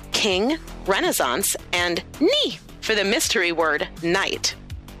warrior, king, renaissance, and ni for the mystery word night.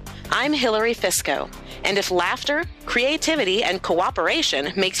 I'm Hillary Fisco, and if laughter, creativity, and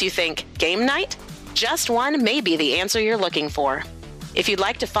cooperation makes you think game night, Just One may be the answer you're looking for. If you'd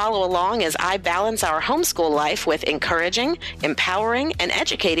like to follow along as I balance our homeschool life with encouraging, empowering, and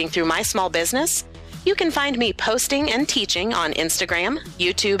educating through my small business, you can find me posting and teaching on Instagram,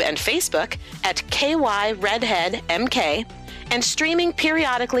 YouTube, and Facebook at KY Redhead MK, and streaming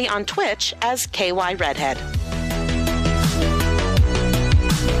periodically on Twitch as KY Redhead.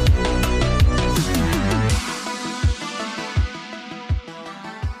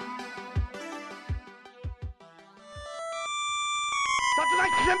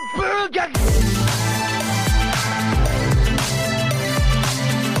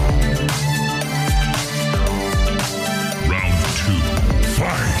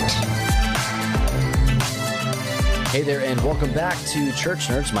 Hey there, and welcome back to Church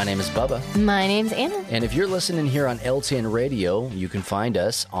Nerds. My name is Bubba. My name's Anna. And if you're listening here on LTN Radio, you can find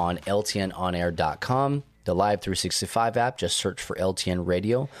us on ltnonair.com, the Live 365 app. Just search for LTN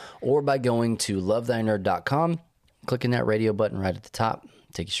Radio, or by going to lovethynerd.com, clicking that radio button right at the top,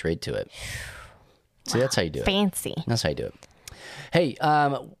 take you straight to it. See, that's how you do it. Fancy. That's how you do it. Hey,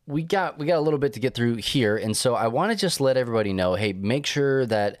 we got a little bit to get through here, and so I want to just let everybody know, hey, make sure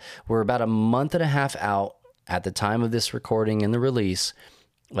that we're about a month and a half out at the time of this recording and the release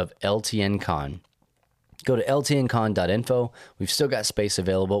of LTN Con. Go to ltncon.info. We've still got space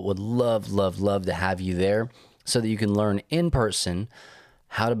available. Would love, love, love to have you there so that you can learn in person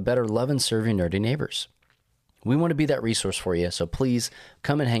how to better love and serve your nerdy neighbors. We want to be that resource for you, so please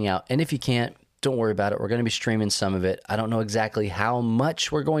come and hang out. And if you can't, don't worry about it. We're going to be streaming some of it. I don't know exactly how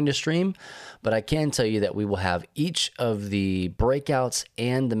much we're going to stream, but I can tell you that we will have each of the breakouts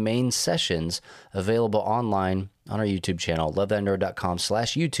and the main sessions available online on our YouTube channel,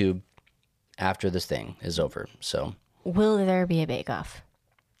 lovethynerd.com/YouTube, after this thing is over. So, will there be a bake-off?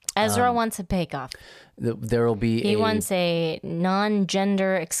 Ezra wants a bake-off. There will be He wants a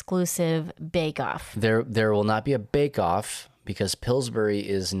non-gender exclusive bake-off. There will not be a bake-off because Pillsbury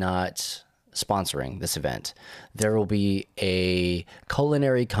is not sponsoring this event. There will be a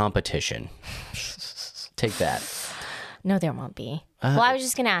culinary competition. Take that. No, there won't be. Well, I was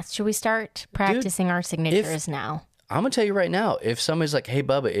just going to ask, should we start practicing our signatures now? I'm going to tell you right now, if somebody's like, hey,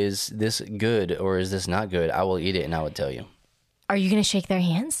 Bubba, is this good or is this not good? I will eat it and I will tell you. Are you going to shake their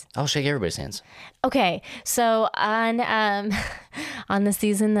hands? I'll shake everybody's hands. Okay, so on the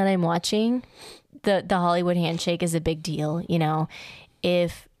season that I'm watching, the Hollywood handshake is a big deal. You know,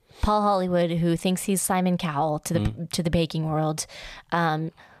 if Paul Hollywood, who thinks he's Simon Cowell to the baking world,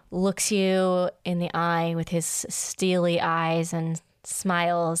 looks you in the eye with his steely eyes and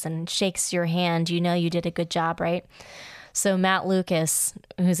smiles and shakes your hand, you know you did a good job, right? So Matt Lucas,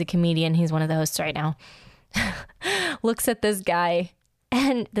 who's a comedian, he's one of the hosts right now, looks at this guy,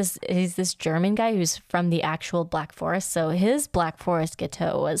 and he's this German guy who's from the actual Black Forest. So his Black Forest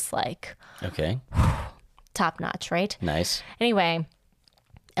gâteau was like, okay, top notch, right? Nice. Anyway,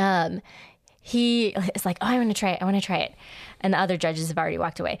 he is like, oh, I want to try it. And the other judges have already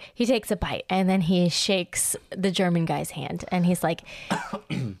walked away. He takes a bite and then he shakes the German guy's hand and he's like,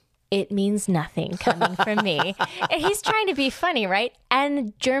 it means nothing coming from me. And he's trying to be funny, right? And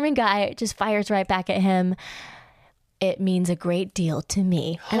the German guy just fires right back at him. It means a great deal to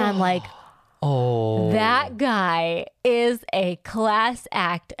me. And I'm like, oh, that guy is a class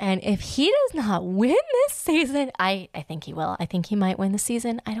act. And if he does not win this season, I think he will. I think he might win the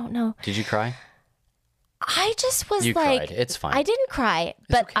season. I don't know. Did you cry? I just was you like, cried. It's fine. I didn't cry,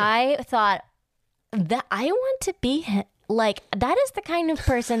 but okay. I thought that I want to be him. Like, that is the kind of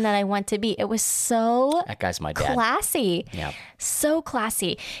person that I want to be. It was so that guy's my dad. Classy. Yeah. So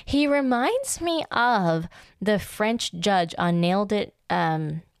classy. He reminds me of the French judge on Nailed It.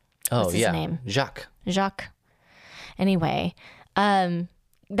 What's his name? Jacques. Anyway, that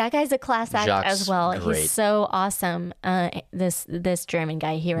guy's a class act Jacques as well. Great. He's so awesome. This German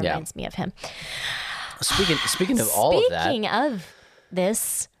guy, he reminds me of him. Speaking of all of that. Speaking of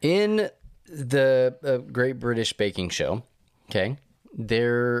this. In the Great British Baking Show, okay,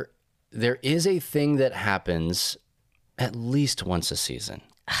 there is a thing that happens at least once a season.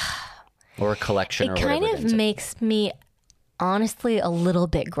 Or a collection or whatever. It kind of makes me honestly a little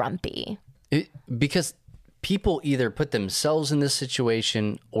bit grumpy. Because people either put themselves in this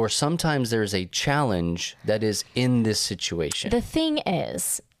situation or sometimes there's a challenge that is in this situation. The thing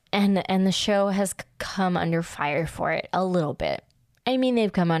is, and the show has come under fire for it a little bit. I mean,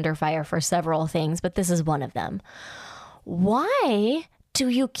 they've come under fire for several things, but this is one of them. Why do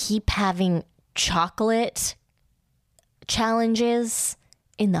you keep having chocolate challenges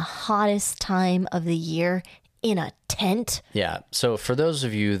in the hottest time of the year in a tent? Yeah. So for those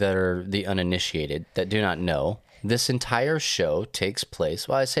of you that are the uninitiated that do not know, this entire show takes place,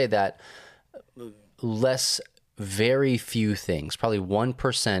 well, I say that very few things, probably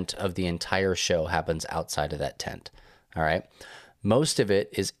 1% of the entire show happens outside of that tent. All right. Most of it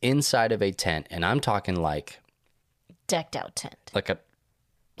is inside of a tent, and I'm talking like decked out tent. Like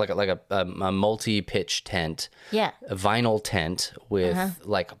a multi-pitch tent. Yeah. A vinyl tent with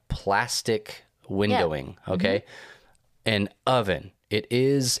like plastic windowing, okay? An oven. It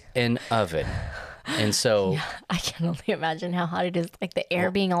is an oven. And so I can only imagine how hot it is, like the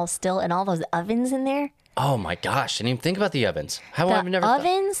air being all still and all those ovens in there. Oh my gosh, I didn't even think about the ovens. The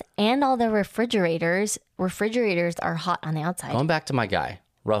ovens and all the refrigerators are hot on the outside. Going back to my guy,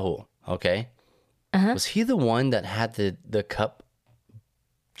 Rahul, okay? Was he the one that had the cup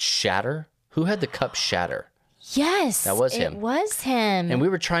shatter? Who had the cup shatter? Yes. That was him. It was him. And we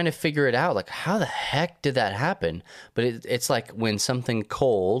were trying to figure it out. Like, how the heck did that happen? But it's like when something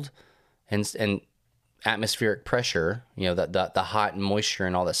cold and atmospheric pressure, you know, the hot and moisture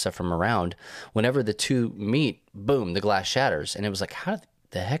and all that stuff from around, whenever the two meet, boom, the glass shatters. And it was like, how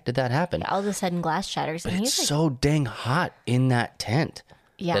the heck did that happen? All of a sudden glass shatters. But and it's he's so dang hot in that tent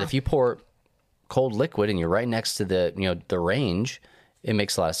that if you pour cold liquid and you're right next to the range, it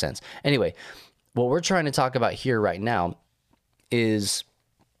makes a lot of sense. Anyway, what we're trying to talk about here right now is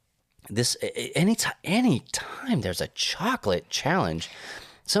this. Anytime there's a chocolate challenge,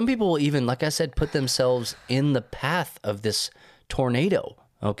 some people will even, like I said, put themselves in the path of this tornado.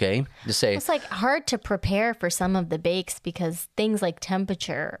 Okay, to say it's like hard to prepare for some of the bakes because things like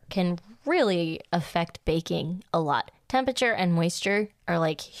temperature can really affect baking a lot. Temperature and moisture are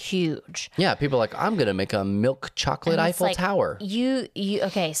like huge. Yeah, people are like, I'm gonna make a milk chocolate Eiffel Tower.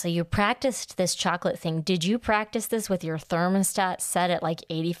 Okay, so you practiced this chocolate thing. Did you practice this with your thermostat set at like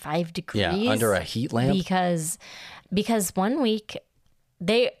 85 degrees? Yeah, under a heat lamp. Because 1 week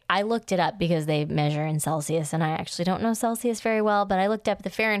I looked it up because they measure in Celsius, and I actually don't know Celsius very well, but I looked up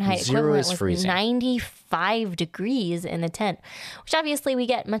the Fahrenheit equivalent was freezing. 95 degrees in the tent, which obviously we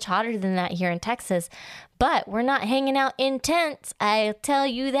get much hotter than that here in Texas, but we're not hanging out in tents. I'll tell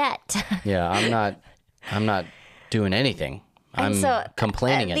you that. Yeah, I'm not doing anything. I'm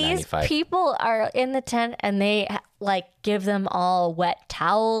complaining at 95. These people are in the tent and they like give them all wet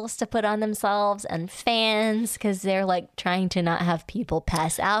towels to put on themselves and fans because they're like trying to not have people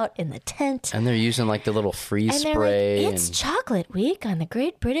pass out in the tent. And they're using like the little freeze and they're spray. Like, it's chocolate week on the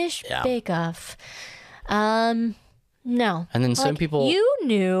Great British Bake Off. No. And then some people. You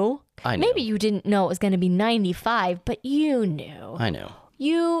knew. I knew. Maybe you didn't know it was going to be 95, but you knew. I know.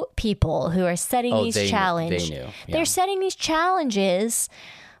 You people who are setting these challenges, they knew. Yeah. They're setting these challenges.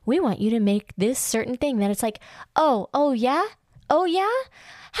 We want you to make this certain thing that it's like, oh yeah? How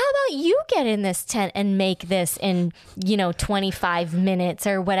about you get in this tent and make this in, 25 minutes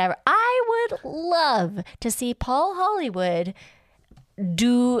or whatever? I would love to see Paul Hollywood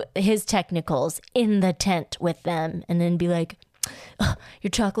do his technicals in the tent with them and then be like, oh,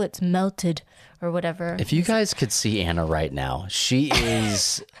 your chocolate's melted. Or whatever. If you guys could see Anna right now, she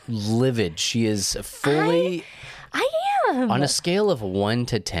is livid. She is fully. I am. On a scale of 1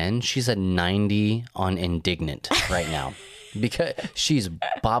 to 10, she's a 90 on indignant right now because she's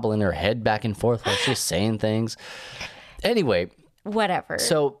bobbling her head back and forth while she's saying things. Anyway, whatever.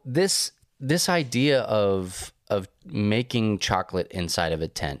 So this idea of making chocolate inside of a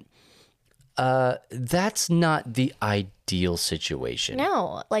tent. That's not the ideal situation.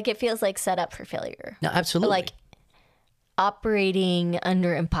 No, like it feels like set up for failure. No, absolutely. Like operating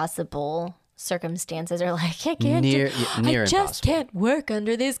under impossible circumstances or like I can't I just can't work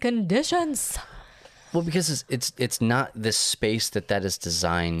under these conditions. Well, because it's not this space that is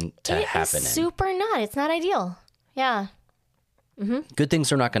designed to happen in. Super not. It's not ideal. Yeah. Mm-hmm. Good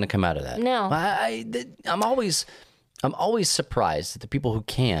things are not going to come out of that. No. I'm always surprised at the people who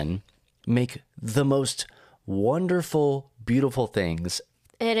can make the most wonderful, beautiful things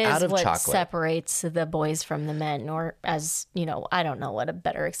it is out of what chocolate. Separates the boys from the men, or as I don't know what a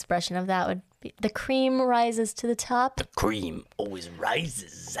better expression of that would be. The cream rises to the top. The cream always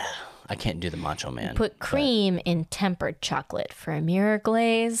rises. I can't do the Macho Man. Put cream in tempered chocolate for a mirror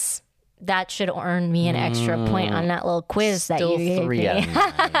glaze. That should earn me an extra point on that little quiz that you gave me. Still 3 out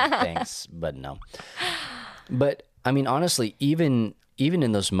of 9. Thanks, but no. But I mean, honestly, even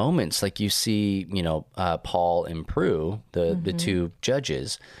in those moments, like you see, Paul and Prue, the two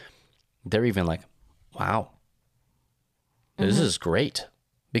judges, they're even like, wow, this is great.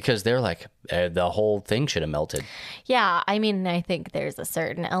 Because they're like, the whole thing should have melted. Yeah, I mean, I think there's a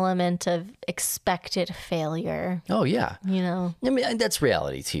certain element of expected failure. Oh, yeah. I mean, that's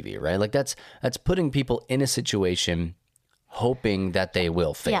reality TV, right? Like that's putting people in a situation hoping that they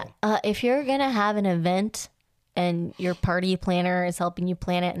will fail. Yeah, if you're going to have an event and your party planner is helping you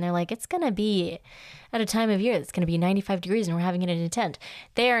plan it and they're like, it's going to be at a time of year that's going to be 95 degrees and we're having it in a tent.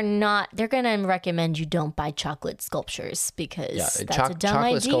 They're going to recommend you don't buy chocolate sculptures because that's a dumb chocolate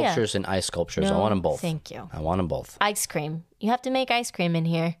idea. Sculptures and ice sculptures. No, I want them both. thank you. I want them both. Ice cream. You have to make ice cream in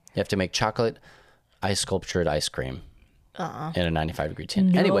here. You have to make chocolate ice sculptured ice cream in a 95-degree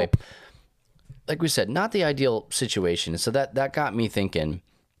tin. Nope. Anyway, like we said, not the ideal situation. So that got me thinking.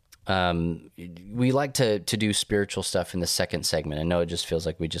 We like to do spiritual stuff in the second segment. I know it just feels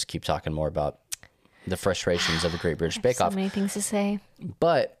like we just keep talking more about the frustrations of the Great British Bake Off. So many things to say.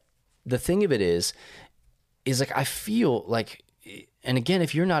 But the thing of it is like I feel like, and again,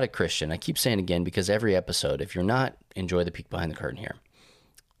 if you're not a Christian, I keep saying again because every episode, if you're not, enjoy the peek behind the curtain here.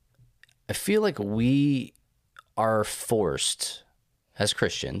 I feel like we are forced as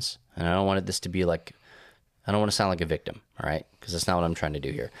Christians, and I don't want this to be like, I don't want to sound like a victim, all right? Because that's not what I'm trying to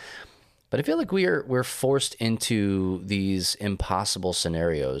do here. But I feel like we're forced into these impossible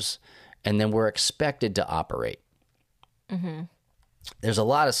scenarios, and then we're expected to operate. Mm-hmm. There's a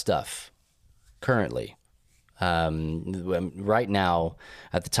lot of stuff currently. Right now,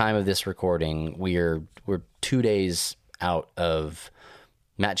 at the time of this recording, we're 2 days out of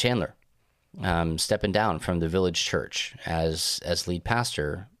Matt Chandler stepping down from the Village Church as lead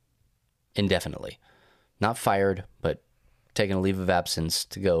pastor indefinitely. Not fired, but taking a leave of absence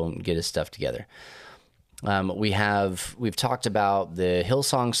to go and get his stuff together. We've talked about the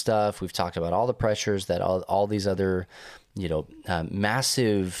Hillsong stuff. We've talked about all the pressures that all these other,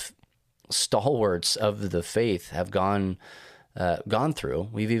 massive stalwarts of the faith have gone through.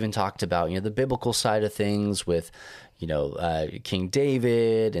 We've even talked about, the biblical side of things with, King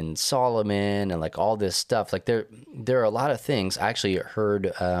David and Solomon and like all this stuff. Like there are a lot of things. I actually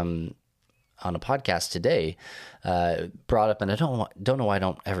heard, on a podcast today, brought up, and I don't know why I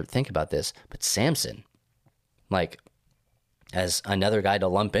don't ever think about this, but Samson, like as another guy to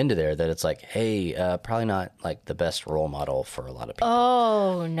lump into there, that it's like, hey, probably not like the best role model for a lot of people.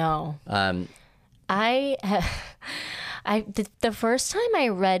 Oh no. The first time I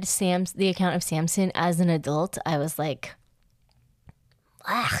read the account of Samson as an adult, I was like,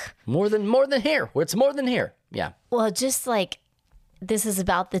 ugh. More than here. It's more than here. Yeah. Well, just like, this is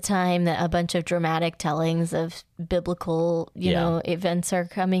about the time that a bunch of dramatic tellings of biblical, events are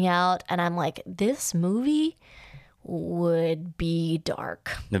coming out. And I'm like, this movie would be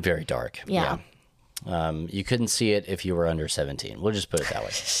dark. Very dark. Yeah. You couldn't see it if you were under 17. We'll just put it that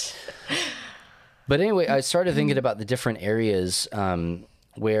way. But anyway, I started thinking about the different areas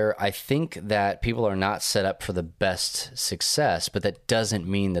where I think that people are not set up for the best success, but that doesn't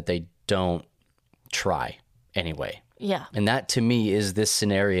mean that they don't try anyway. Yeah. And that to me is this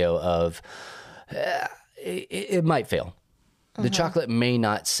scenario of it might fail. The chocolate may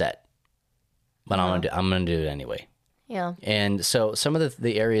not set, but I'm going to do it anyway. Yeah. And so some of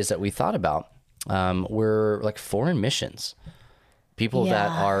the areas that we thought about were like foreign missions. People that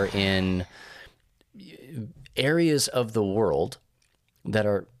are in areas of the world that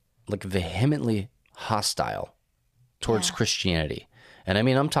are like vehemently hostile towards Christianity. And I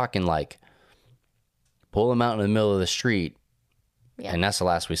mean, I'm talking like pull them out in the middle of the street, and that's the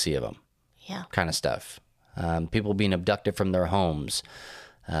last we see of them. Yeah. Kind of stuff. People being abducted from their homes.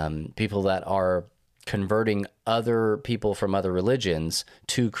 People that are converting other people from other religions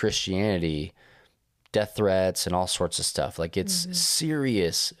to Christianity. Death threats and all sorts of stuff. Like it's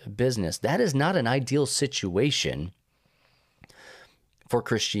serious business. That is not an ideal situation for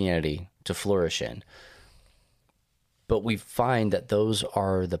Christianity to flourish in. But we find that those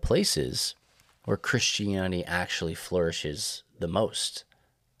are the places where Christianity actually flourishes the most.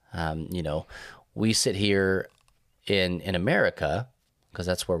 We sit here in America, because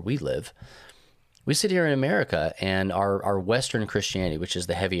that's where we live. We sit here in America, and our Western Christianity, which is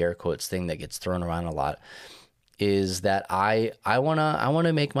the heavy air quotes thing that gets thrown around a lot, is that I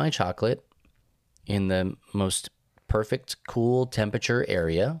wanna make my chocolate in the most perfect, cool temperature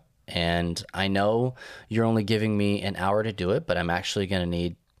area. And I know you're only giving me an hour to do it, but I'm actually gonna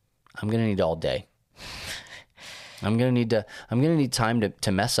need all day. I'm gonna need time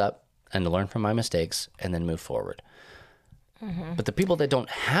to mess up and to learn from my mistakes and then move forward. But the people that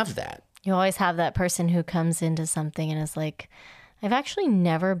don't have that, You always have that person who comes into something and is like, I've actually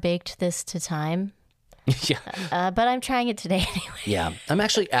never baked this to time, Yeah. but I'm trying it today anyway. Yeah. I'm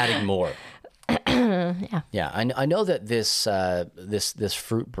actually adding more. Yeah. I know that this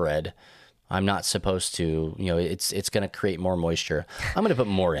fruit bread, I'm not supposed to, it's going to create more moisture. I'm going to put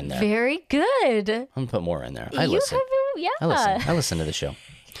more in there. Very good. I'm going to put more in there. I listen. Yeah. I listen to the show.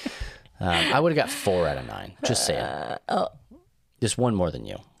 I would have got 4 out of 9. Just saying. Just one more than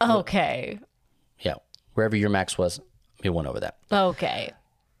you. Okay. Yeah. Wherever your max was, you went over that. Okay.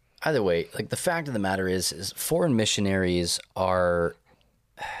 Either way, like the fact of the matter is foreign missionaries are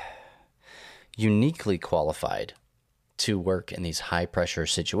uniquely qualified to work in these high pressure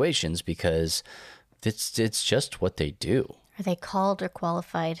situations because it's just what they do. Are they called or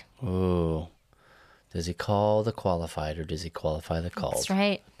qualified? Ooh. Does he call the qualified or does he qualify the called? That's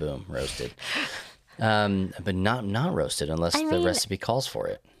right. Boom, roasted. But not roasted unless the recipe calls for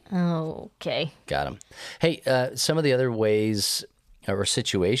it. Okay. Got him. Hey, some of the other ways or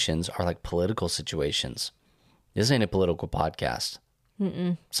situations are like political situations. This ain't a political podcast.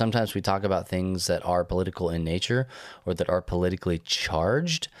 Sometimes we talk about things that are political in nature or that are politically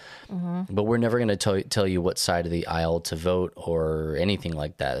charged, but we're never going to tell you what side of the aisle to vote or anything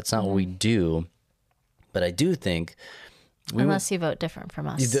like that. It's not what we do, but I do think... Unless you vote different from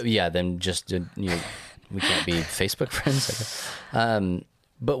us. Yeah, then just, we can't be Facebook friends.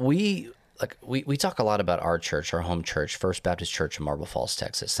 But we talk a lot about our church, our home church, First Baptist Church in Marble Falls,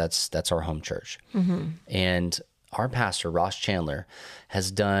 Texas. That's our home church. And our pastor, Ross Chandler,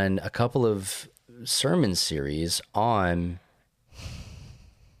 has done a couple of sermon series on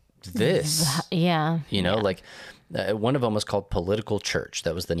this. Yeah. Like one of them was called Political Church.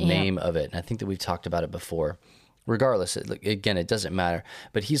 That was the name of it. And I think that we've talked about it before. Regardless, again, it doesn't matter.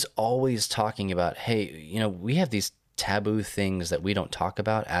 But he's always talking about, hey, we have these taboo things that we don't talk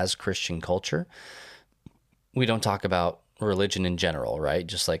about as Christian culture. We don't talk about religion in general, right?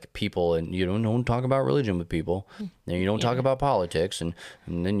 Just like people, and you don't talk about religion with people. And you don't talk about politics, and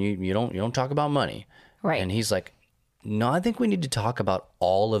then you don't talk about money. Right. And he's like, no, I think we need to talk about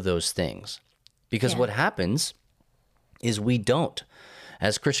all of those things. Because what happens is we don't.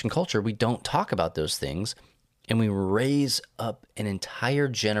 As Christian culture, we don't talk about those things. And we raise up an entire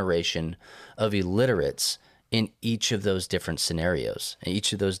generation of illiterates in each of those different scenarios, in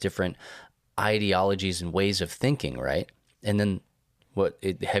each of those different ideologies and ways of thinking, right? And then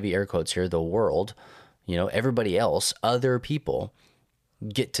heavy air quotes here, the world, everybody else, other people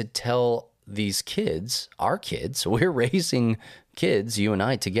get to tell these kids, our kids, we're raising kids, you and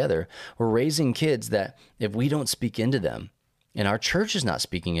I together, we're raising kids that if we don't speak into them, and our church is not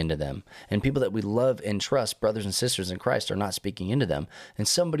speaking into them, and people that we love and trust, brothers and sisters in Christ, are not speaking into them, and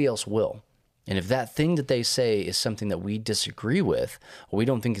somebody else will. And if that thing that they say is something that we disagree with, or we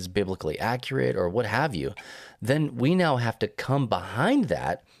don't think is biblically accurate, or what have you, then we now have to come behind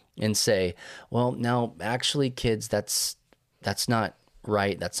that and say, well, now, actually, kids, that's not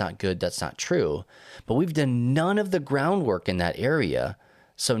right, that's not good, that's not true. But we've done none of the groundwork in that area,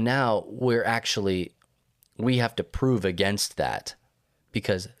 so now we have to prove against that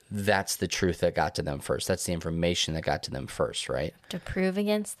because that's the truth that got to them first. That's the information that got to them first, right? To prove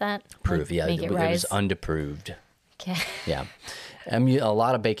against that? Prove, like, make it was undisproved. Okay. Yeah. I mean, a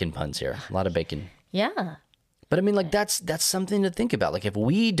lot of bacon puns here. A lot of bacon. Yeah. But I mean, like, that's something to think about. Like, if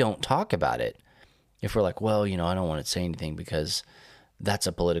we don't talk about it, if we're like, well, I don't want to say anything because that's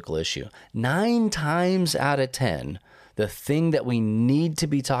a political issue. 9 times out of 10, the thing that we need to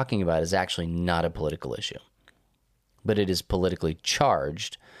be talking about is actually not a political issue. But it is politically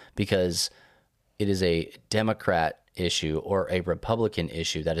charged because it is a Democrat issue or a Republican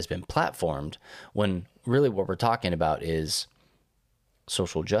issue that has been platformed when really what we're talking about is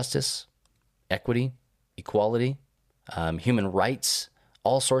social justice, equity, equality, human rights,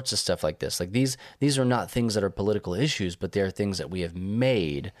 all sorts of stuff like this. Like these are not things that are political issues, but they are things that we have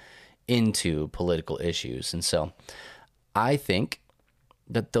made into political issues. And so I think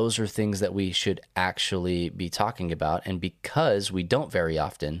that those are things that we should actually be talking about. And because we don't very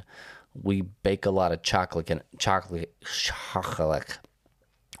often, we bake a lot of chocolate. We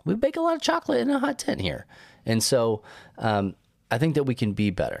bake a lot of chocolate in a hot tin here. And so I think that we can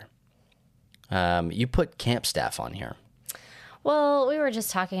be better. You put camp staff on here. Well, we were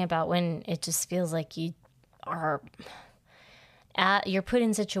just talking about when it just feels like you're put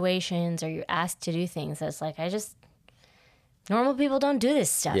in situations or you're asked to do things that's like, normal people don't do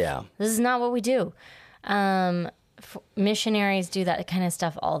this stuff. Yeah. This is not what we do. Missionaries do that kind of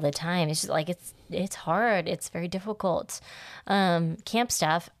stuff all the time. It's just like, it's hard. It's very difficult. Camp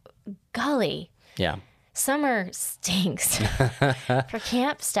staff, golly. Yeah. summer stinks for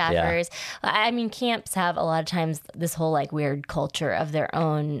camp staffers. I mean, camps have a lot of times this whole like weird culture of their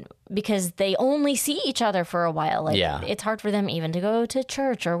own because they only see each other for a while. Like it's hard for them even to go to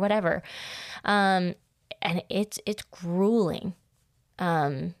church or whatever. And it's grueling.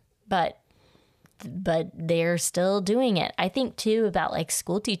 But they're still doing it. I think too about like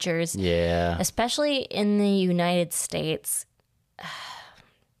school teachers. Yeah. Especially in the United States.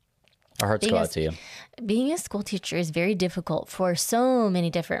 Our hearts go out to you. Being a school teacher is very difficult for so many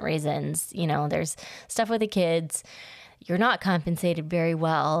different reasons. You know, there's stuff with the kids. You're not compensated very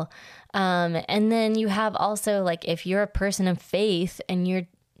well. And then you have also like if you're a person of faith and you're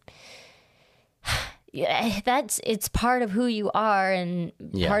it's part of who you are and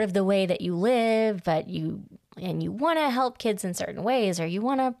part of the way that you live, but you want to help kids in certain ways, or you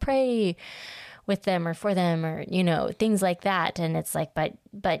want to pray with them or for them, or you know, things like that. And it's like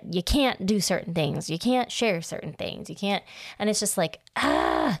but you can't do certain things, you can't share certain things, you can't, and it's just like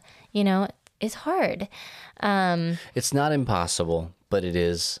you know, it's hard. It's not impossible, but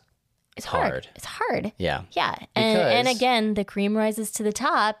it's hard. It's hard. Yeah. And again, the cream rises to the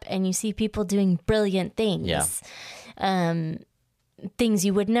top and you see people doing brilliant things. Yeah. Things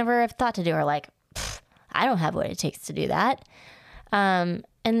you would never have thought to do, or like, I don't have what it takes to do that. And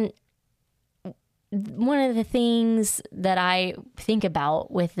one of the things that I think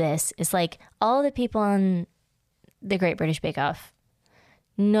about with this is like all the people on the Great British Bake Off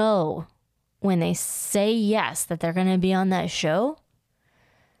know when they say yes that they're going to be on that show,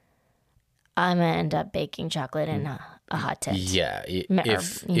 I'm going to end up baking chocolate in a hot tent. Yeah.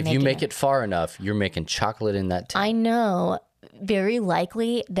 If you make it far enough, you're making chocolate in that tent. I know very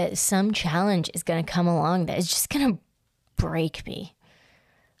likely that some challenge is going to come along that is just going to break me.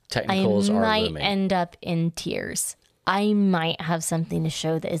 Technicals are looming. I looming. might end up in tears. I might have something to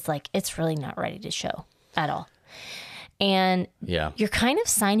show that is like, it's really not ready to show at all. And you're kind of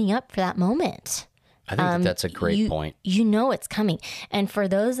signing up for that moment. I think that's a great point. You know it's coming. And for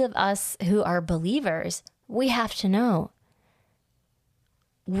those of us who are believers, we have to know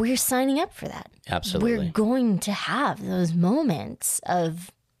we're signing up for that. Absolutely. We're going to have those moments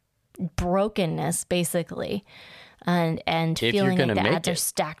of brokenness, basically, and feeling like the odds are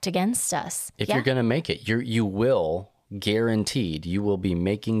stacked against us. If you're going to make it, you will, guaranteed, you will be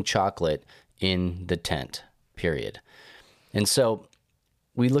making chocolate in the tent, period. And so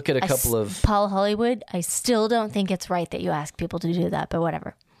we look at a couple of... Paul Hollywood, I still don't think it's right that you ask people to do that, but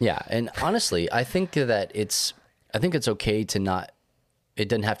whatever. Yeah, and honestly, I think that it's okay to not... It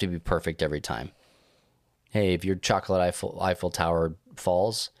doesn't have to be perfect every time. Hey, if your chocolate Eiffel Tower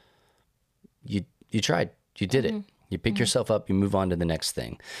falls, you tried. You did it. You pick yourself up, you move on to the next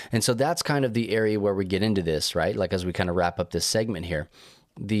thing. And so that's kind of the area where we get into this, right? Like as we kind of wrap up this segment here,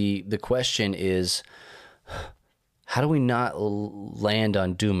 the question is... How do we not land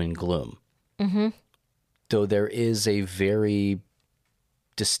on doom and gloom? Mm-hmm. Though there is a very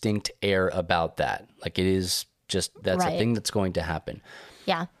distinct air about that. Like it is just, that's a thing that's going to happen.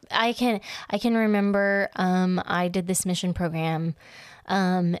 Yeah. I can remember, I did this mission program,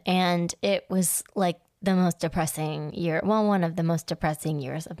 and it was like the most depressing year. Well, one of the most depressing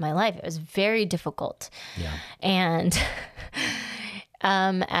years of my life. It was very difficult. Yeah. And,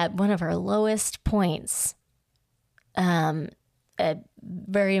 at one of our lowest points, a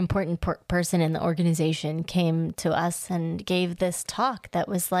very important person in the organization came to us and gave this talk that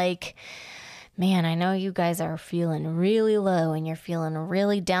was like, man, I know you guys are feeling really low and you're feeling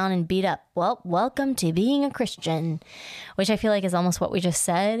really down and beat up. Well, welcome to being a Christian, which I feel like is almost what we just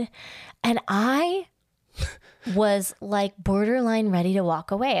said. And I was like borderline ready to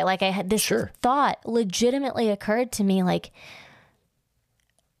walk away. Like I had this thought legitimately occurred to me, like,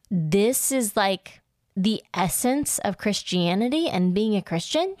 this is like the essence of Christianity and being a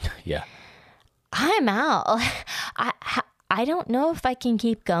Christian. Yeah. I'm out. I don't know if I can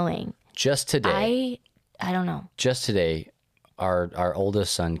keep going. Just today. I don't know. Just today, our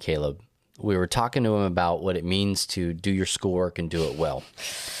oldest son, Caleb, we were talking to him about what it means to do your schoolwork and do it well.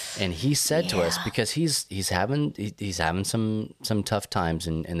 And he said to us, because he's having some tough times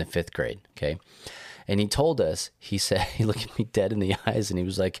in the 5th grade. Okay. And he told us, he said, he looked at me dead in the eyes and he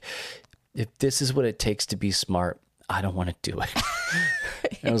was like, if this is what it takes to be smart, I don't want to do it.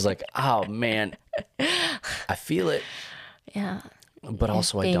 And I was like, oh man, I feel it. Yeah. But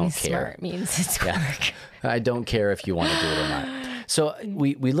also I don't care. Smart means it's work. I don't care if you want to do it or not. So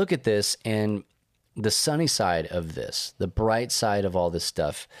we look at this, and the sunny side of this, the bright side of all this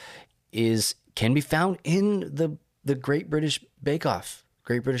stuff can be found in the Great British Bake Off,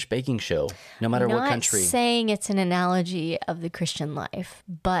 Great British Baking Show, no matter what country. I'm not saying it's an analogy of the Christian life,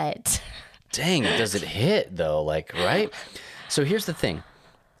 but dang, does it hit though? Like, right? So here's the thing.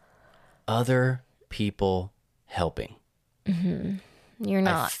 Other people helping. Mm-hmm. You're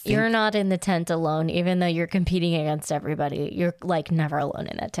not in the tent alone, even though you're competing against everybody. You're like never alone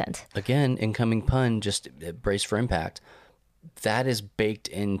in a tent. Again, incoming pun, just brace for impact. That is baked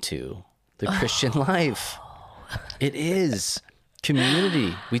into the Christian life. It is.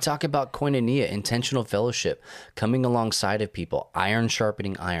 Community. We talk about koinonia, intentional fellowship, coming alongside of people, iron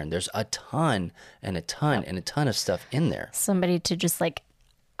sharpening iron. There's a ton and a ton and a ton of stuff in there. Somebody to just like,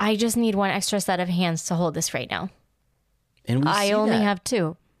 I just need one extra set of hands to hold this right now. And I only have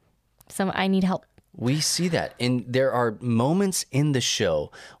two. So I need help. We see that. And there are moments in the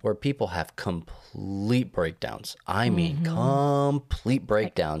show where people have complete breakdowns. I mean, complete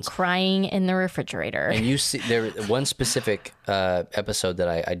breakdowns. Like crying in the refrigerator. And you see there one specific episode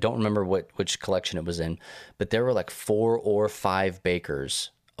that I don't remember which collection it was in, but there were like 4 or 5 bakers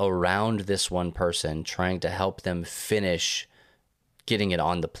around this one person trying to help them finish getting it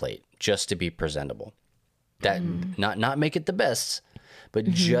on the plate just to be presentable. That not make it the best, but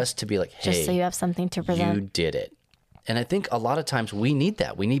just to be like, hey, just so you have something to present. You did it. And I think a lot of times we need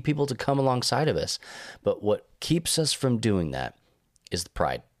that. We need people to come alongside of us. But what keeps us from doing that is the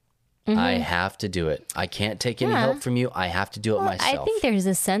pride. I have to do it. I can't take any help from you. I have to do it myself. I think there's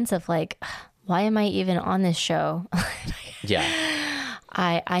a sense of like, why am I even on this show? Yeah.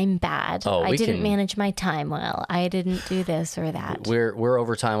 I'm bad. I didn't manage my time well. I didn't do this or that. We're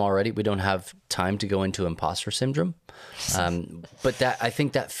over time already. We don't have time to go into imposter syndrome. But that I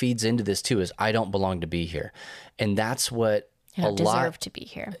think that feeds into this too, is I don't belong to be here. And that's what I don't deserve to be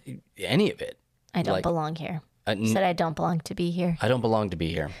here. Any of it. I don't belong here. You said I don't belong to be here. I don't belong to be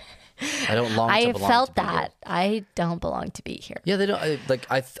here. I don't long to I belong felt to be that. here. I don't belong to be here. Yeah, they don't.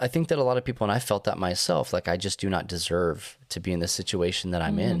 I think that a lot of people, and I felt that myself, like I just do not deserve to be in the situation that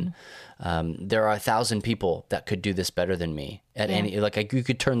I'm in. There are 1,000 people that could do this better than me at any, like you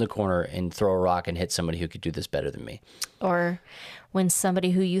could turn the corner and throw a rock and hit somebody who could do this better than me. Or when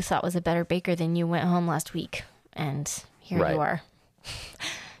somebody who you thought was a better baker than you went home last week and here you are,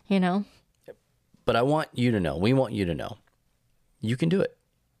 you know? But I want you to know, we want you to know, you can do it.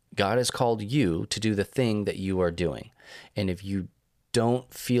 God has called you to do the thing that you are doing. And if you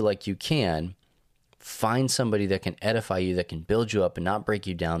don't feel like you can, find somebody that can edify you, that can build you up and not break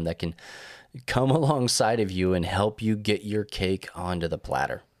you down, that can come alongside of you and help you get your cake onto the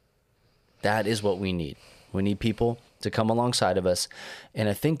platter. That is what we need. We need people to come alongside of us. And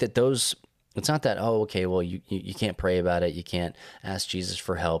I think that it's not that, you can't pray about it. You can't ask Jesus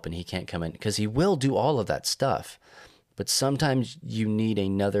for help and he can't come in, because he will do all of that stuff. But sometimes you need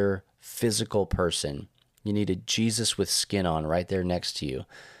another physical person. You need a Jesus with skin on right there next to you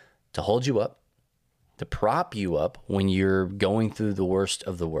to hold you up, to prop you up when you're going through the worst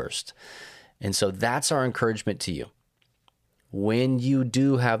of the worst. And so that's our encouragement to you. When you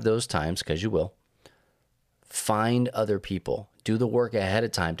do have those times, because you will, find other people. Do the work ahead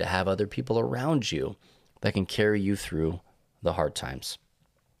of time to have other people around you that can carry you through the hard times.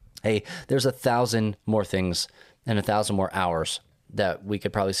 Hey, there's 1,000 more things and 1,000 more hours that we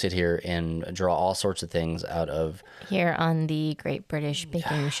could probably sit here and draw all sorts of things out of. Here on the Great British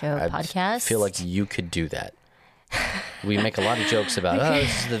Baking Show podcast. I feel like you could do that. We make a lot of jokes about,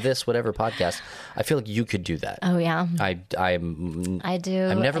 this is the this whatever podcast. I feel like you could do that. Oh, yeah. I do.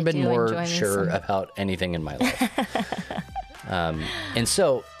 I've never been more sure about anything in my life. And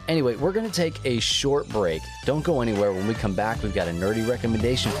so, anyway, we're going to take a short break. Don't go anywhere. When we come back, we've got a nerdy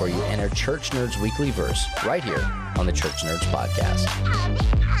recommendation for you and our Church Nerds Weekly Verse right here on the Church Nerds Podcast.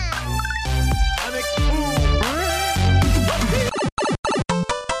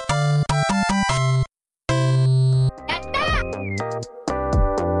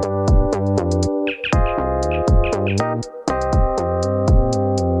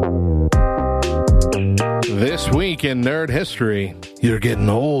 This week in Nerd History, you're getting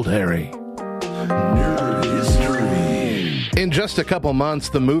old, Harry. Nerd History. In just a couple months,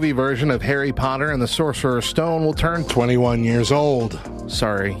 the movie version of Harry Potter and the Sorcerer's Stone will turn 21 years old.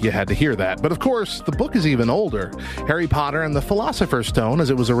 Sorry, you had to hear that. But of course, the book is even older. Harry Potter and the Philosopher's Stone, as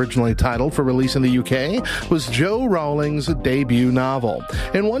it was originally titled for release in the UK, was Jo Rowling's debut novel,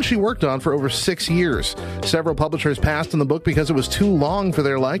 and one she worked on for over 6 years. Several publishers passed on the book because it was too long for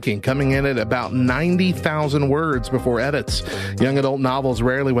their liking, coming in at about 90,000 words before edits. Young adult novels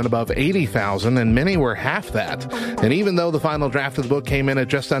rarely went above 80,000, and many were half that. And even though the final draft of the book came in at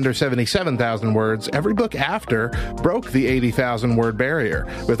just under 77,000 words, every book after broke the 80,000 word barrier. Carrier,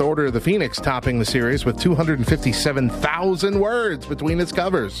 with Order of the Phoenix topping the series with 257,000 words between its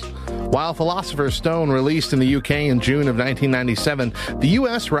covers. While Philosopher's Stone released in the UK in June of 1997, the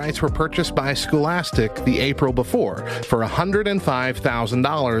US rights were purchased by Scholastic the April before for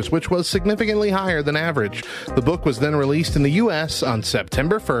 $105,000, which was significantly higher than average. The book was then released in the US on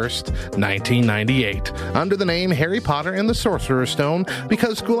September 1st, 1998, under the name Harry Potter and the Sorcerer's Stone,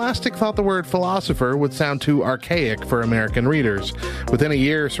 because Scholastic thought the word philosopher would sound too archaic for American readers. Within a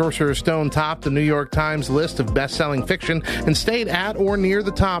year, Sorcerer's Stone topped the New York Times list of best-selling fiction and stayed at or near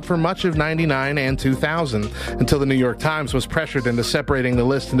the top for much of 99 and 2000, until the New York Times was pressured into separating the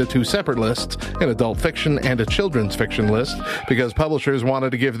list into two separate lists, an adult fiction and a children's fiction list, because publishers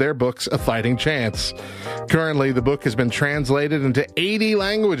wanted to give their books a fighting chance. Currently, the book has been translated into 80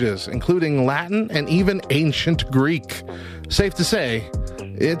 languages, including Latin and even ancient Greek. Safe to say,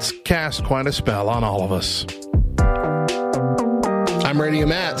 it's cast quite a spell on all of us. I'm Radio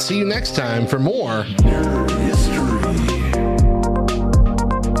Matt. See you next time for more Nerd History.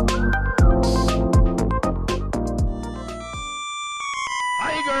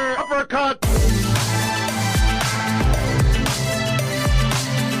 Tiger uppercut!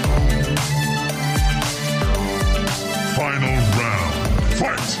 Final round.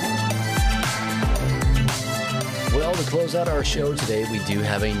 Fight! Well, to close out our show today, we do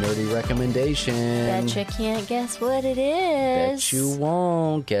have a nerdy recommendation. Bet you can't guess what it is. Bet you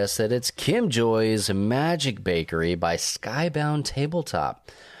won't guess that it's Kim Joy's Magic Bakery by Skybound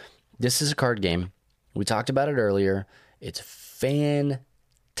Tabletop. This is a card game. We talked about it earlier. It's fantastic.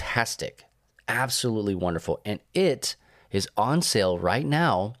 Absolutely wonderful. And it is on sale right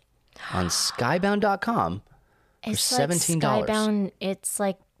now on skybound.com for $17. Like Skybound, it's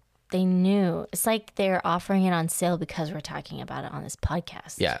like they knew. It's like they're offering it on sale because we're talking about it on this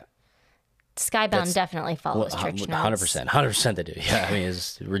podcast. Yeah. Skybound definitely follows church notes. 100% they do. Yeah, I mean,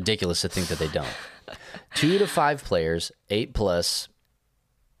 it's ridiculous to think that they don't. 2 to 5 players, 8 plus.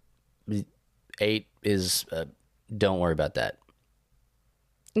 8 is, don't worry about that.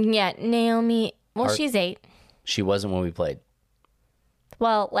 Yeah, Naomi, she's 8. She wasn't when we played.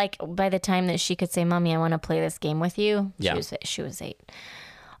 Well, like by the time that she could say, Mommy, I want to play this game with you, yeah. she was 8.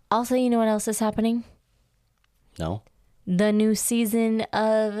 Also, you know what else is happening? No. The new season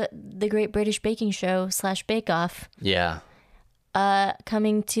of the Great British Baking Show / Bake Off. Yeah.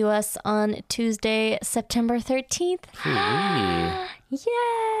 Coming to us on Tuesday, September 13th.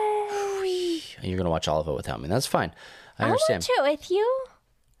 Yay! You're going to watch all of it without me. That's fine. I understand. I'll watch it with you.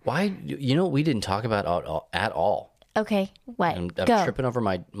 Why? You know, we didn't talk about it at all. Okay, what? I'm Go. tripping over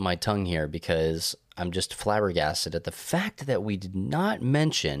my tongue here because I'm just flabbergasted at the fact that we did not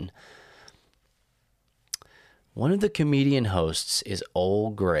mention one of the comedian hosts is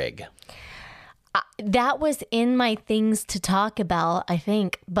Old Greg. That was in my things to talk about, I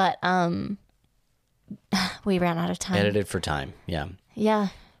think, but we ran out of time. Edited for time, yeah. Yeah.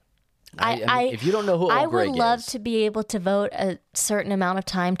 I mean, if you don't know who Old Greg is, I would love to be able to vote a certain amount of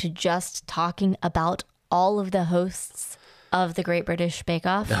time to just talking about all of the hosts of the Great British Bake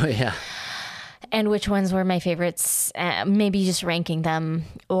Off. Oh, yeah. And which ones were my favorites, maybe just ranking them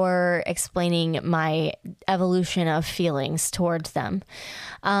or explaining my evolution of feelings towards them.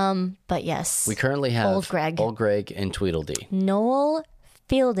 But yes. We currently have Old Greg and Tweedledee. Noel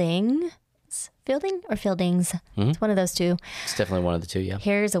Fieldings. Fielding or Fieldings? Mm-hmm. It's one of those two. It's definitely one of the two, yeah.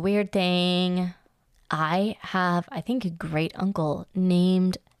 Here's a weird thing. I have, I think, a great uncle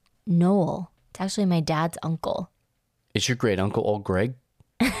named Noel. It's actually my dad's uncle. Is your great uncle Old Greg?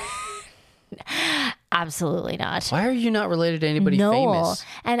 Absolutely not. Why are you not related to anybody famous?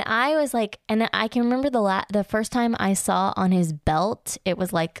 And I was like, and I can remember the first time I saw on his belt, it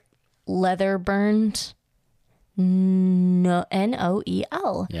was like leather burned. Noel.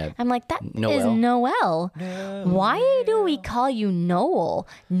 Yeah. I'm like, that Noel. is Noel. No. Why do we call you Noel?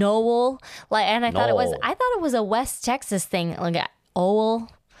 Noel. Like, and I thought it was a West Texas thing. Like oil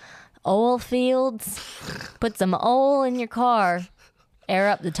fields. Put some oil in your car. Air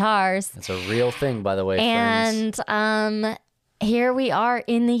up the tires. That's a real thing, by the way, friends. And here we are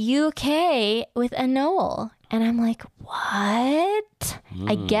in the UK with a Noel. And I'm like, what?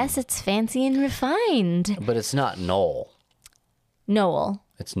 I guess it's fancy and refined. But it's not Noel. Noel.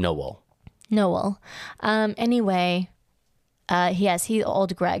 It's Noel. Noel. Anyway, he's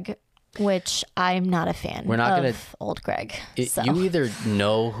Old Greg, which I'm not a fan of Old Greg. So. You either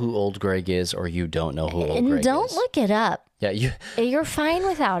know who Old Greg is or you don't know who Old Greg is. Don't look it up. Yeah, you're fine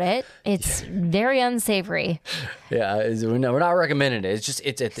without it. It's very unsavory. Yeah, we're not recommending it. It's just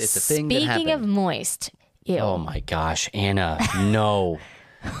it's a thing that happened. Speaking of moist. Ew. Oh my gosh, Anna, no.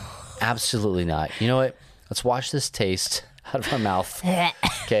 Absolutely not. You know what? Let's watch this taste out of our mouth,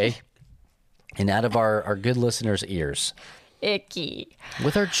 okay? And out of our good listeners' ears. Icky.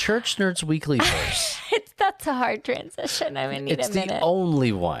 With our Church Nerds Weekly verse. That's a hard transition. I'm going to need It's a minute. the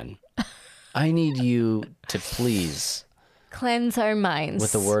only one. I need you to please Cleanse our minds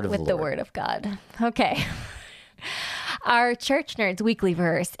with the word of with the the Lord. word of God. Okay. Our Church Nerds weekly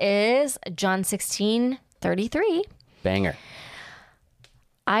verse is John 16:33. Banger.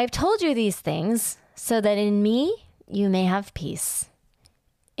 I've told you these things so that in me you may have peace.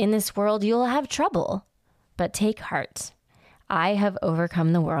 In this world you'll have trouble, but take heart. I have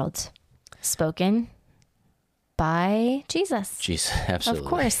overcome the world. Spoken by Jesus. Jesus, absolutely. Of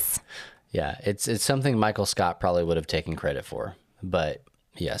course. Yeah, it's something Michael Scott probably would have taken credit for. But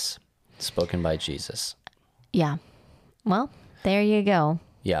yes, spoken by Jesus. Yeah. Well, there you go.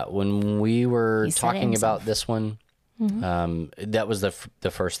 Yeah, when we were He said it talking himself. about this one, that was the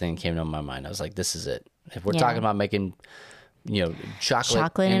first thing that came to my mind. I was like, this is it. If we're Yeah. talking about making,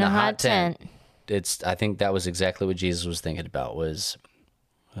 chocolate in the a hot tent. I think that was exactly what Jesus was thinking about. Was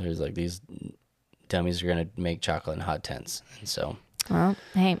like these dummies are going to make chocolate in hot tents, and so Well,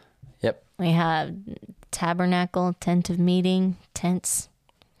 hey, yep. we have tabernacle, tent of meeting, tents.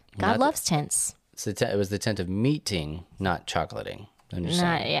 God Not the- loves tents. It was the tent of meeting, not chocolating. I'm just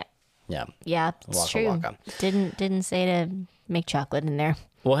Not saying. yeah. Yeah. Yeah, it's Waka true. waka. Didn't say to make chocolate in there.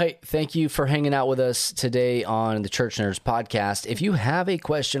 Well, hey, thank you for hanging out with us today on the Church Nerds podcast. If you have a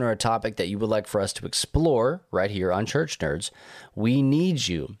question or a topic that you would like for us to explore right here on Church Nerds, we need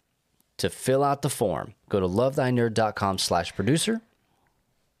you to fill out the form. Go to lovethynerd.com/producer.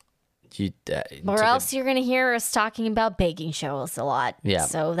 Or else you're going to hear us talking about baking shows a lot. Yeah.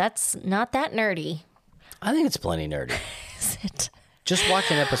 So that's not that nerdy. I think it's plenty nerdy. Is it? Just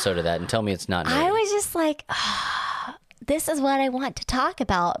watch an episode of that and tell me it's not nerdy. I was just like, this is what I want to talk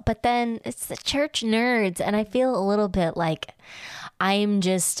about. But then it's the church nerds. And I feel a little bit like I'm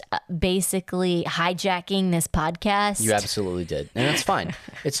just basically hijacking this podcast. You absolutely did. And that's fine.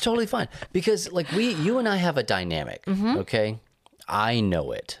 It's totally fine. Because you and I have a dynamic, okay? I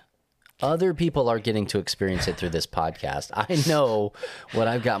know it. Other people are getting to experience it through this podcast. I know what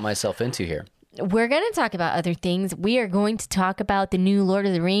I've got myself into here. We're going to talk about other things. We are going to talk about the new Lord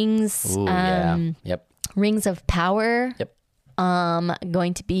of the Rings, Ooh, yeah. Yep. Rings of Power. Yep.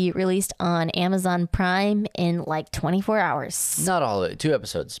 Going to be released on Amazon Prime in like 24 hours. Not all of it. 2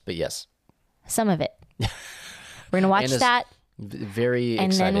 episodes, but yes. Some of it. We're going to watch Anna's that, Very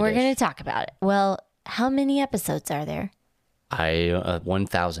and excited. then we're going to talk about it. Well, how many episodes are there?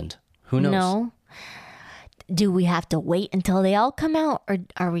 1,000. Who knows? No. Do we have to wait until they all come out, or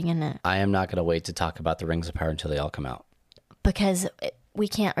are we going to? I am not going to wait to talk about the Rings of Power until they all come out. Because we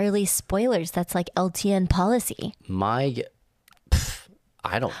can't release spoilers. That's like LTN policy.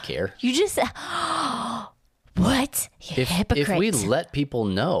 I don't care. You just what? You hypocrite. If we let people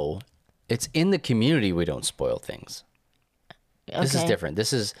know, it's in the community we don't spoil things. This is Okay. different.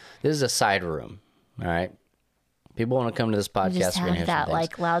 This is a side room. All right. People want to come to this podcast. Just we're gonna have hear that some things.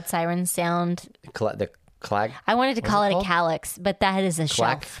 like loud siren sound. The clag. I wanted to call it it a called? calyx, but that is a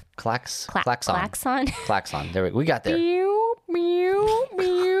Clack, shelf. klaxon. Klaxon. Klaxon. There we got there. Meow, meow,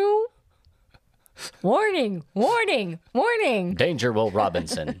 meow. Warning, warning, warning. Danger, Will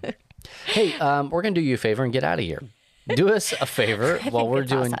Robinson. Hey, we're gonna do you a favor and get out of here. Do us a favor while we're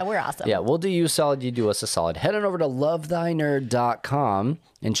it's doing. awesome. We're awesome. Yeah, we'll do you a solid. You do us a solid. Head on over to lovethynerd.com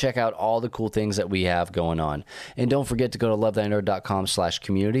and check out all the cool things that we have going on. And don't forget to go to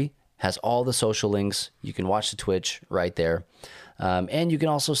lovethynerd.com/community. Has all the social links. You can watch the Twitch right there. And you can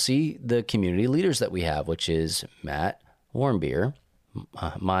also see the community leaders that we have, which is Matt Warmbier,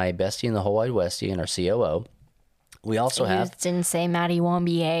 my bestie in the whole wide Westie, and our COO. We also You have just didn't say Matty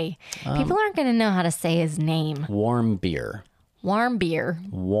Wambier. People aren't going to know how to say his name. Warm Beer. Warmbier.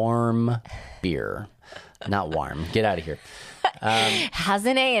 Warm beer. Not warm. Get out of here. Has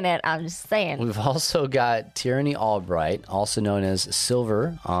an A in it. I'm just saying. We've also got Tierney Albright, also known as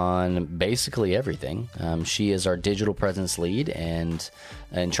Silver, on basically everything. She is our digital presence lead and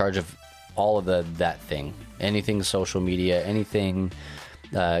in charge of all of that thing. Anything social media, anything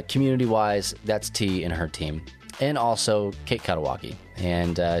community-wise, that's T and her team. And also Kate Katawaki.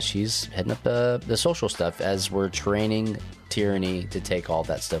 And she's heading up the social stuff as we're training Tyranny to take all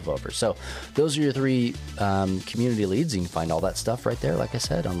that stuff over. So those are your 3 community leads. You can find all that stuff right there, like I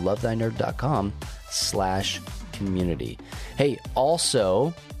said, on lovethynerd.com/community. Hey,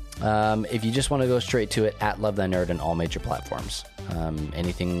 also, if you just want to go straight to it, at Love Thy Nerd on all major platforms.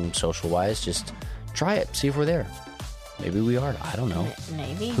 Anything social-wise, just try it. See if we're there. Maybe we are. I don't know.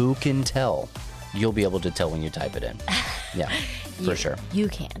 Maybe. Who can tell? You'll be able to tell when you type it in. Yeah, for sure. You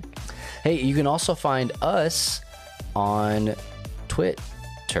can. Hey, you can also find us on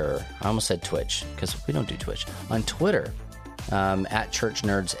Twitter. I almost said Twitch because we don't do Twitch. On Twitter, at Church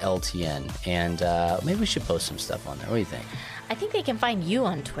Nerds LTN. And maybe we should post some stuff on there. What do you think? I think they can find you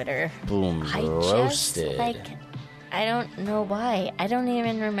on Twitter. Boom, roasted. I don't know why. I don't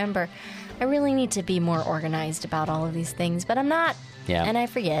even remember. I really need to be more organized about all of these things, but I'm not. Yeah. And I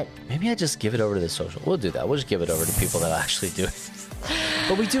forget. Maybe I just give it over to the social. We'll do that. We'll just give it over to people that actually do it.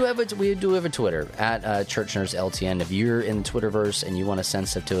 But we do have a Twitter at Church Nerds LTN. If you're in the Twitterverse and you want to send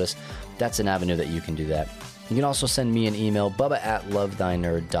stuff to us, that's an avenue that you can do that. You can also send me an email,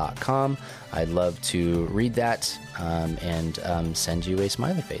 bubba@lovethynerd.com. I'd love to read that and send you a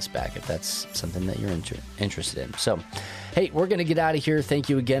smiley face back if that's something that you're interested in. So, hey, we're going to get out of here. Thank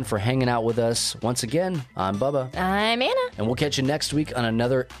you again for hanging out with us. Once again, I'm Bubba. I'm Anna. And we'll catch you next week on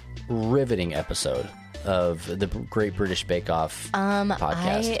another riveting episode of the Great British Bake Off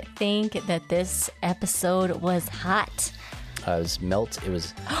podcast. I think that this episode was hot. It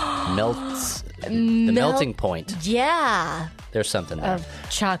was the melting point. Yeah. There's something there. Of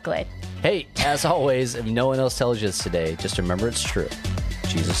chocolate. Hey, as always, if no one else tells you this today, just remember it's true.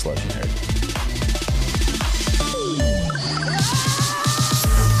 Jesus loves you, nerd.